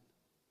done that.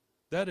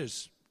 That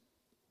is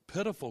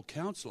pitiful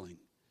counseling.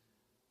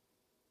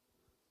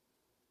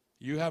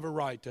 You have a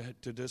right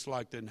to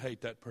dislike and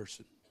hate that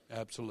person.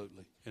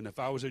 Absolutely. And if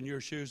I was in your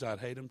shoes, I'd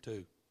hate them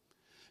too.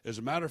 As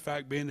a matter of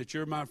fact, being that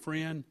you're my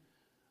friend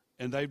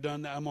and they've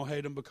done that, I'm going to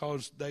hate them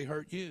because they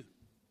hurt you.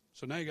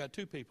 So now you got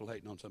two people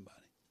hating on somebody.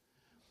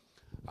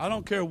 I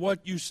don't care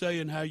what you say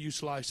and how you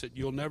slice it.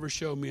 You'll never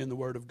show me in the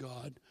Word of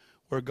God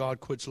where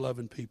God quits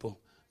loving people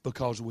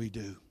because we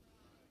do.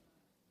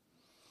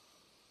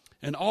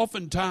 And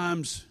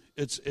oftentimes,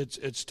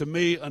 it's to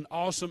me an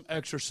awesome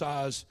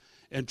exercise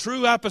in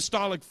true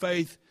apostolic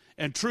faith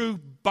and true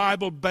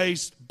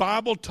Bible-based,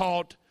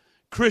 Bible-taught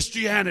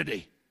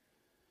Christianity.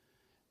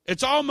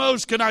 It's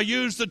almost, can I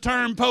use the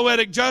term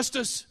poetic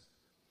justice?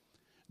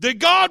 That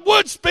God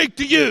would speak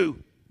to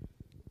you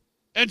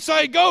and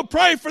say, go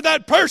pray for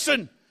that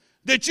person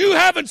that you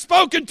haven't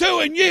spoken to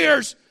in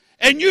years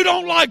and you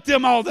don't like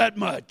them all that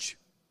much.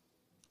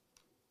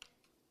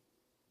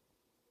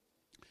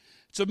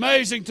 It's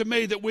amazing to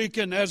me that we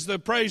can, as the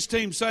praise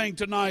team sang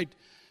tonight,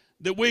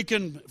 that we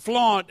can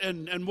flaunt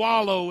and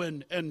wallow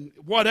and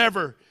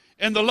whatever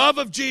in the love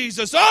of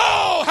Jesus.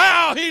 Oh,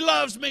 how He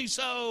loves me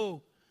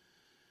so.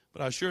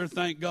 But I sure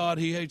thank God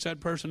He hates that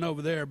person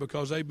over there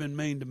because they've been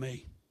mean to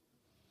me.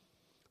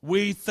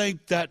 We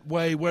think that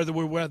way whether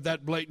we're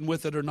that blatant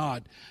with it or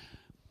not.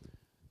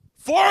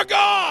 For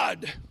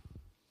God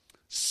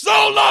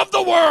so loved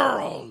the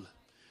world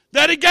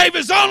that He gave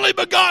His only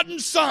begotten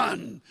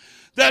Son,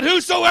 that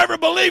whosoever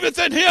believeth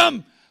in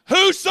Him,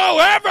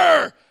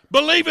 whosoever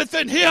believeth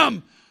in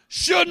Him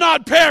should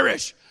not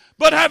perish,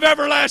 but have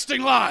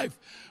everlasting life.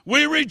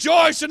 We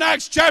rejoice in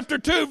Acts chapter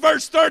 2,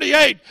 verse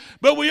 38,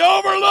 but we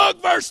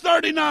overlook verse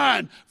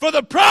 39. For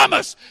the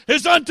promise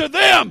is unto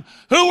them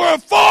who were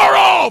far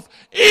off,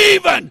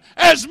 even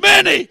as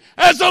many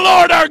as the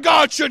Lord our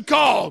God should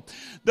call.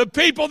 The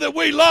people that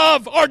we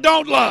love or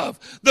don't love.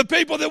 The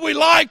people that we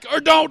like or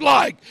don't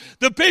like.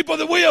 The people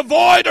that we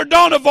avoid or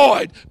don't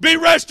avoid. Be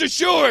rest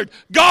assured,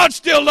 God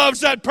still loves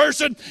that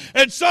person.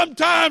 And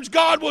sometimes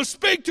God will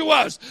speak to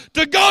us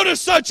to go to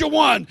such a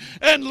one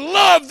and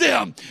love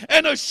them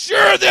and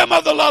assure them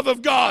of the love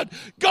of God.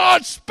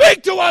 God,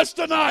 speak to us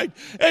tonight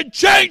and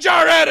change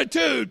our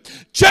attitude.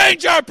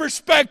 Change our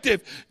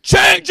perspective.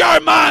 Change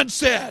our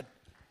mindset.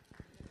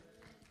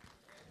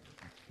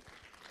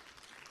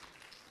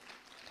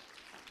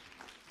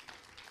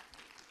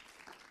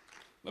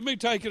 Let me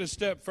take it a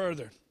step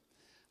further.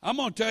 I'm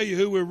going to tell you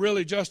who we're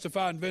really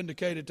justified and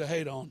vindicated to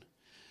hate on.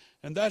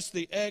 And that's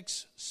the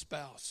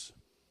ex-spouse.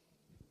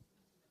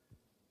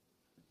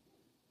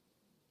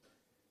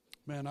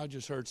 Man, I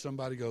just heard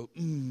somebody go,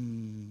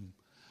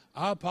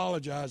 I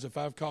apologize if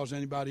I've caused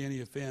anybody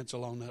any offense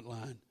along that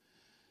line.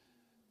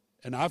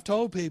 And I've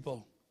told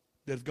people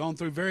that have gone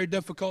through very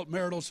difficult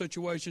marital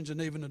situations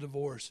and even a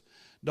divorce,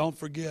 don't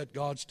forget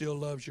God still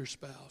loves your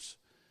spouse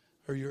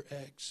or your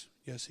ex.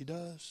 Yes, He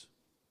does.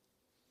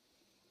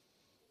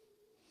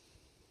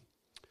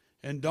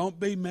 And don't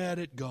be mad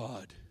at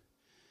God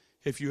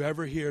if you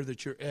ever hear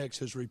that your ex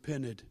has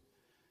repented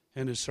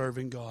and is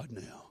serving God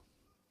now.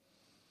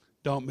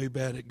 Don't be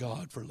mad at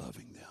God for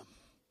loving them.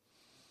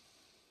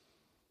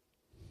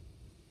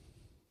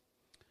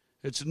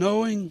 It's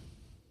knowing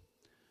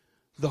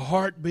the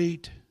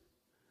heartbeat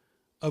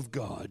of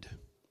God.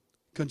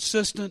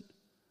 Consistent,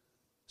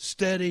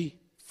 steady,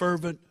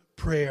 fervent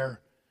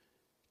prayer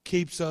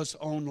keeps us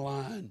on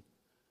line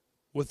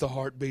with the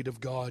heartbeat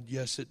of God.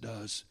 Yes, it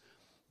does.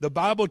 The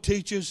Bible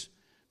teaches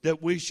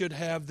that we should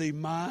have the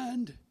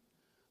mind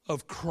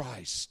of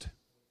Christ.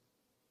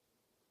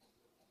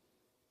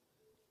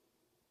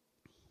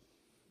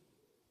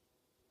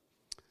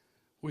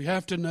 We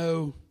have to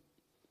know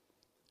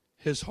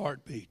His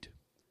heartbeat.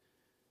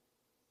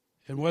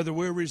 And whether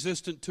we're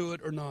resistant to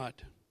it or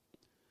not,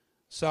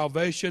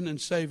 salvation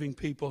and saving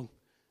people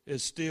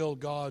is still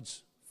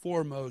God's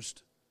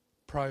foremost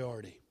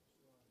priority.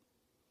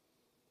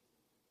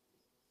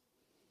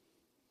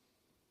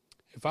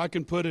 If I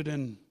can put it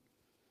in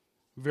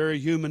very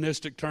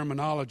humanistic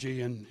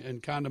terminology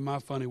and kind of my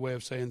funny way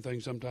of saying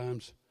things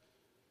sometimes,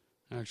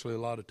 actually a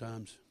lot of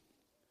times,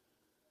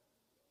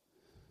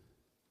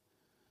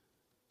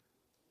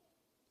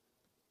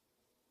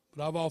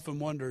 but I've often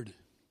wondered,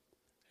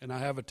 and I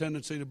have a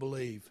tendency to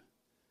believe,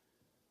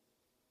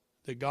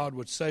 that God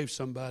would save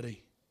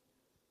somebody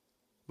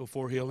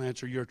before He'll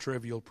answer your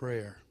trivial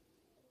prayer.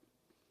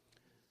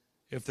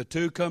 If the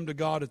two come to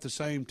God at the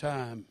same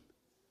time,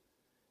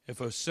 if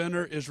a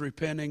sinner is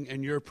repenting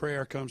and your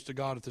prayer comes to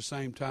God at the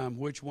same time,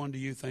 which one do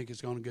you think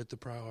is going to get the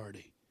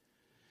priority?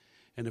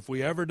 And if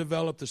we ever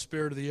develop the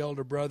spirit of the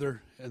elder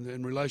brother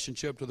in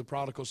relationship to the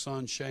prodigal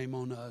son, shame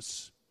on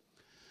us.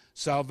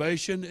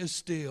 Salvation is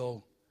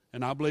still,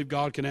 and I believe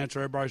God can answer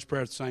everybody's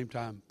prayer at the same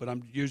time, but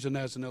I'm using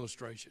that as an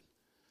illustration,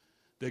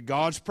 that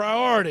God's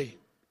priority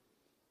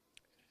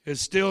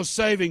is still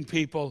saving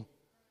people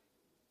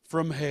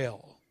from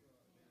hell.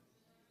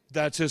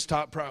 That's His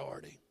top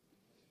priority.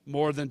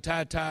 More than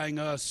tie-tying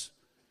us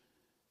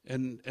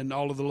and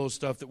all of the little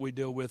stuff that we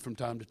deal with from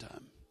time to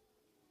time.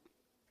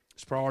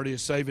 His priority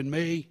is saving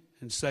me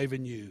and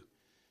saving you.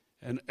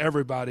 And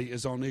everybody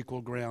is on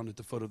equal ground at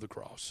the foot of the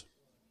cross.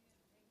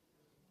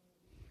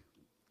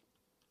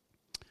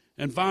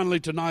 And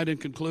finally, tonight in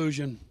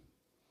conclusion,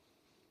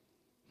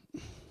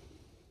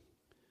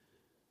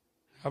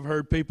 I've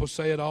heard people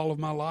say it all of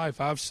my life.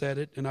 I've said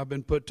it, and I've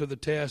been put to the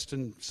test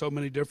in so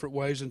many different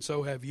ways, and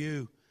so have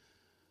you.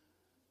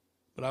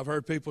 But I've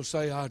heard people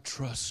say, I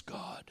trust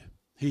God.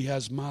 He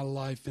has my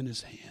life in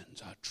His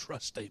hands. I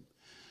trust Him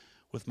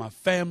with my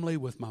family,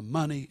 with my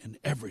money, and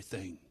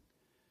everything.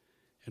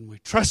 And we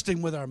trust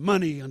Him with our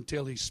money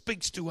until He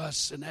speaks to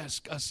us and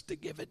asks us to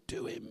give it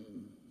to Him.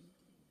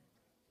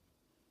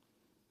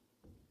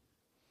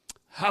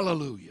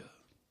 Hallelujah.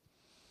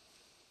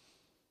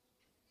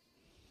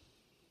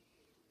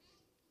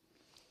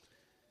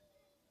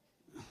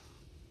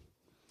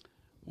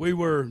 We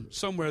were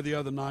somewhere the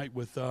other night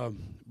with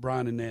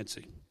Brian and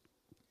Nancy.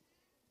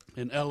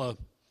 And Ella,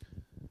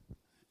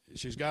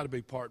 she's got to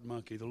be part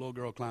monkey. The little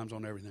girl climbs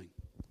on everything.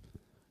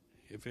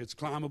 If it's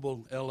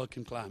climbable, Ella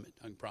can climb it,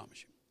 I can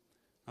promise you.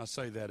 I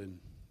say that in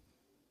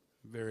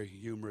very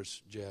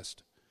humorous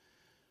jest.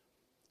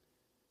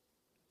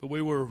 But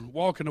we were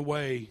walking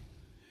away,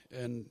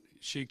 and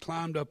she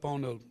climbed up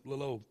on a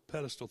little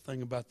pedestal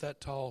thing about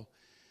that tall,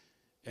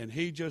 and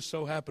he just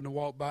so happened to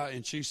walk by,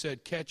 and she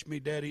said, "Catch me,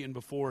 Daddy," and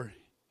before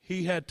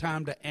he had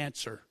time to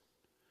answer,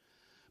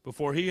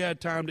 before he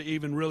had time to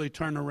even really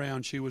turn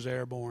around, she was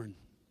airborne.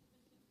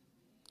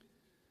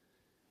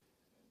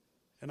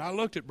 And I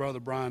looked at Brother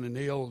Brian, and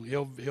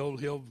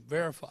he'll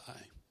verify,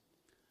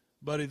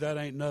 buddy, that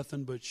ain't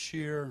nothing but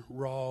sheer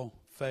raw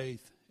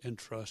faith and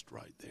trust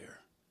right there.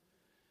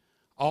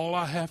 All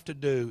I have to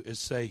do is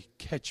say,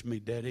 "Catch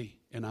me, Daddy,"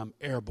 and I'm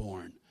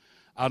airborne.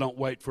 I don't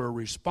wait for a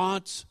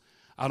response.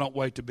 I don't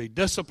wait to be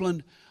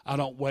disciplined. I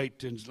don't wait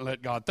to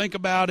let God think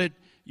about it.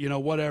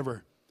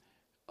 Whatever.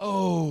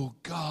 Oh,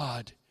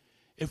 God,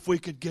 if we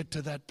could get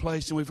to that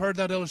place. And we've heard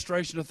that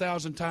illustration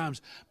 1,000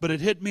 times, but it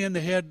hit me in the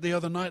head the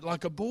other night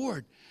like a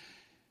board.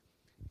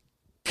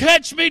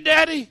 Catch me,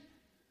 Daddy.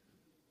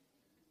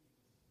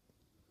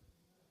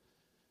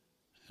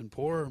 And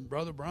poor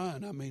Brother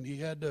Brian, he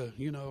had to,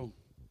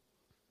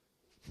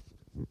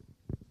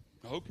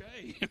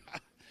 okay.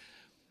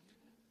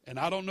 And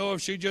I don't know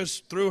if she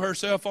just threw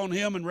herself on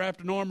him and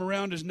wrapped an arm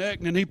around his neck,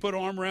 and then he put an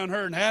arm around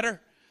her and had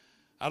her.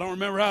 I don't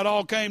remember how it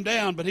all came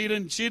down, but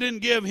she didn't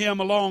give him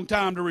a long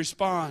time to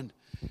respond.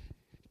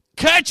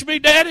 Catch me,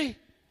 Daddy.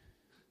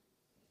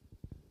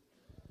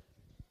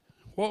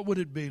 What would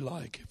it be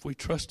like if we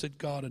trusted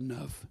God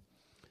enough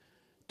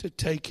to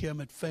take Him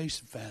at face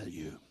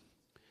value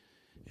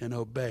and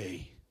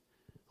obey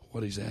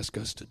what He's asked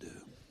us to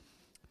do?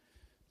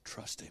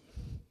 Trust Him.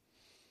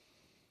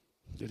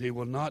 That He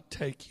will not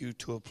take you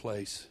to a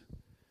place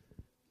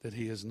that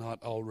He has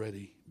not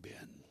already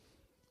been.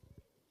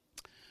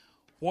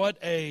 What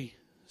a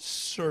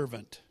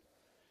servant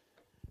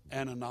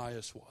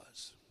Ananias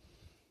was.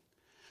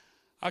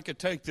 I could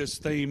take this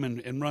theme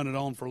and run it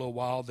on for a little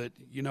while, that,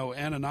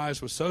 Ananias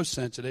was so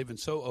sensitive and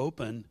so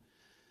open,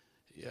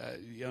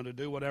 to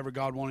do whatever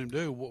God wanted him to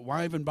do.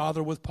 Why even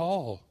bother with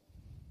Paul?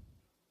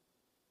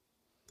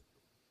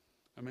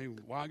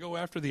 Why go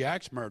after the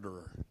axe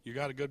murderer? You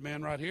got a good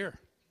man right here.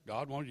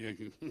 God wanted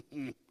you.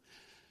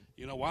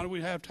 Why do we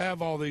have to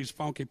have all these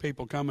funky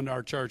people coming to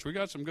our church? We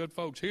got some good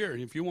folks here.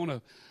 And if you want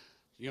to,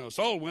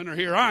 soul winner,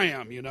 here I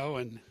am,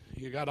 and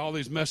you got all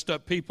these messed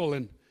up people,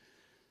 and,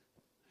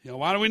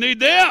 why do we need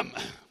them?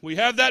 We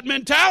have that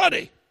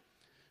mentality.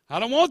 I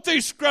don't want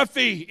these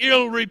scruffy,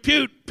 ill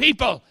repute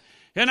people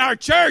in our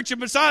church,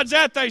 and besides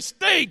that, they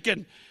stink,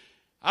 and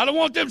I don't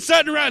want them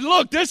sitting around.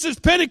 Look, this is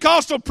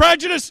Pentecostal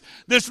prejudice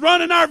that's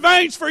running our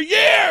veins for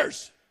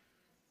years.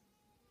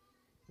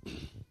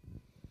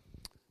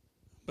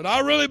 But I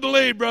really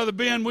believe, Brother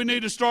Ben, we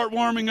need to start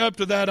warming up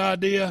to that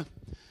idea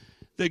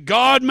that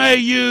God may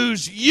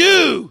use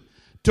you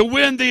to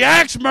win the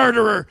axe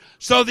murderer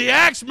so the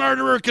axe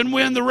murderer can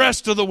win the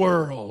rest of the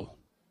world.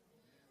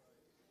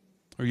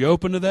 Are you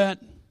open to that?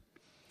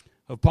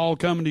 Of Paul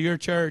coming to your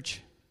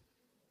church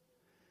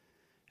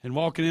and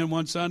walking in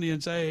one Sunday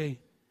and say,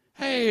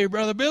 "Hey,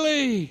 Brother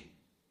Billy."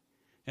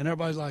 And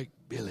everybody's like,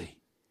 "Billy,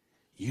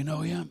 you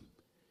know him?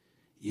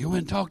 You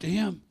went and talked to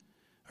him?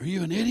 Are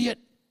you an idiot?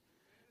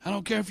 I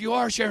don't care if you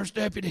are a sheriff's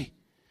deputy.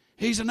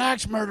 He's an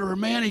axe murderer,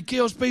 man. He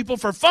kills people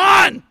for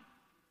fun."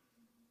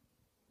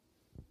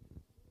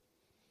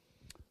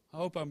 I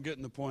hope I'm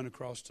getting the point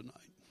across tonight.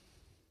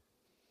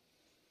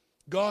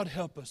 God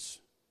help us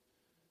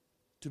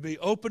to be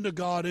open to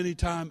God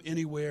anytime,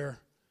 anywhere,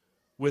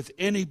 with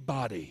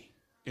anybody,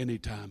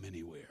 anytime,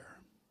 anywhere.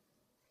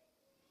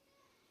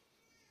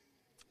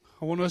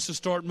 I want us to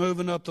start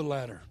moving up the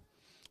ladder,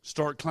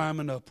 start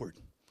climbing upward,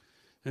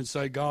 and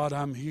say, "God,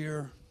 I'm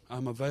here.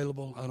 I'm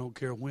available. I don't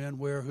care when,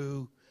 where,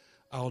 who.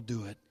 I'll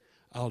do it.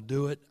 I'll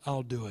do it.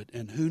 I'll do it."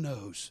 And who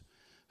knows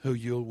who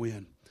you'll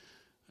win.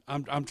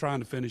 I'm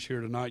trying to finish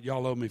here tonight.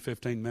 Y'all owe me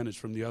 15 minutes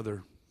from the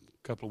other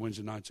couple of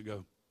Wednesday nights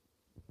ago.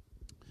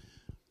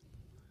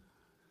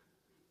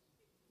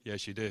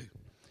 Yes, you do.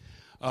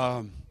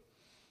 I've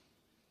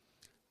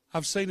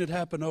seen it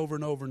happen over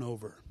and over and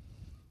over,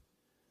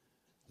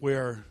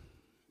 where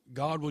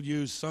God will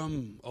use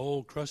some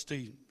old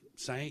crusty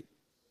saint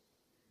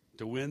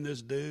to win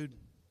this dude.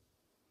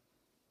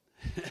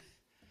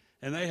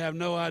 And they have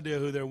no idea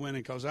who they're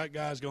winning, because that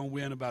guy's going to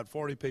win about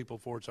 40 people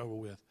before it's over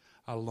with.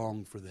 I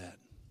long for that.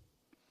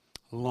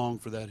 I long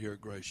for that here at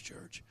Grace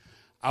Church.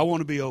 I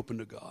want to be open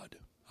to God.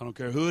 I don't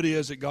care who it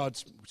is that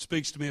God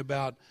speaks to me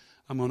about.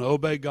 I'm going to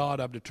obey God.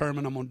 I've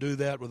determined I'm going to do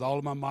that with all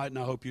of my might, and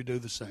I hope you do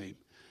the same.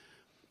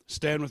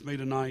 Stand with me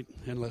tonight,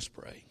 and let's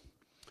pray.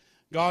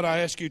 God, I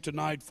ask you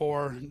tonight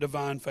for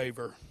divine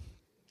favor.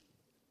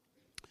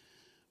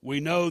 We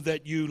know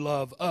that you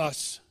love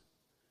us.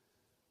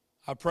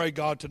 I pray,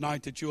 God,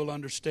 tonight that you'll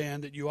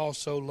understand that you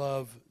also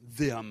love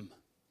them.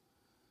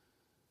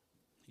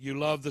 You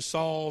love the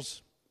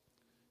Sauls.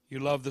 You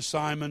love the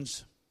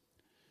Simons.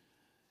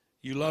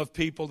 You love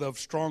people that have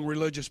strong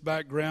religious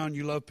background.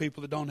 You love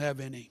people that don't have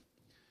any.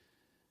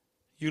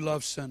 You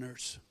love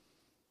sinners.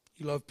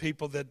 You love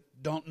people that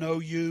don't know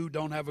you,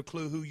 don't have a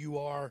clue who you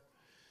are.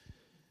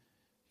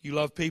 You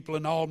love people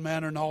in all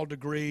manner and all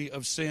degree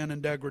of sin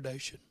and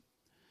degradation.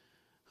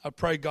 I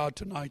pray, God,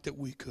 tonight that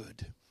we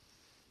could.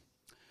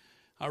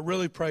 I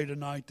really pray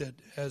tonight that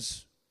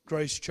as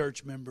Grace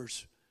Church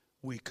members,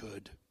 we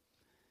could.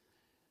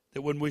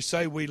 That when we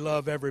say we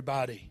love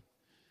everybody,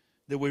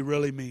 that we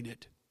really mean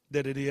it.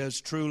 That it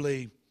is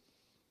truly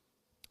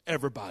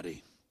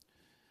everybody.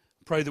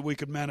 Pray that we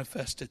could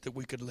manifest it, that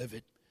we could live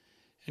it.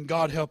 And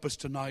God, help us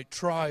tonight.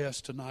 Try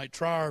us tonight.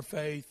 Try our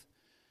faith.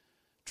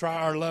 Try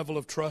our level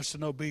of trust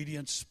and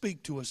obedience.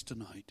 Speak to us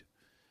tonight.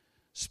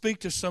 Speak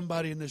to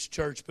somebody in this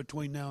church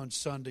between now and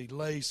Sunday.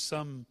 Lay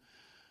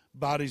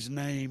somebody's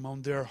name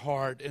on their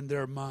heart and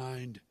their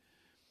mind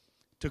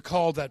to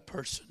call that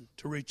person,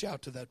 to reach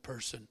out to that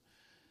person.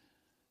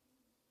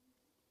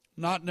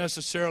 Not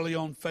necessarily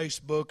on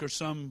Facebook or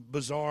some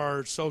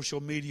bizarre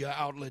social media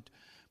outlet,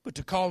 but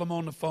to call them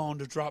on the phone,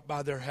 to drop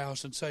by their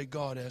house and say,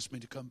 "God asked me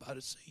to come by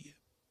to see you."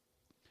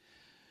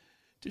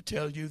 To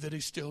tell you that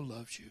he still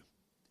loves you,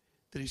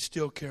 that he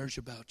still cares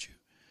about you,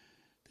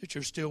 that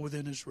you're still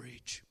within his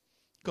reach.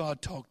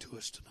 God, talk to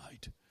us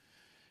tonight.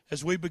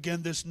 As we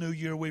begin this new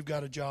year, we've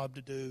got a job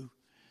to do.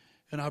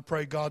 And I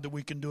pray, God, that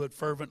we can do it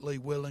fervently,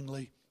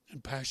 willingly,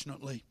 and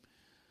passionately.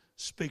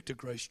 Speak to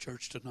Grace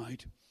Church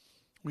tonight.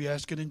 We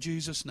ask it in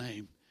Jesus'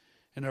 name.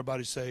 And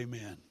everybody say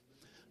amen.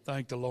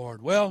 Thank the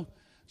Lord. Well,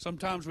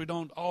 sometimes we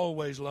don't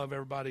always love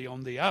everybody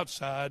on the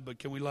outside, but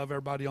can we love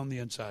everybody on the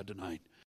inside tonight?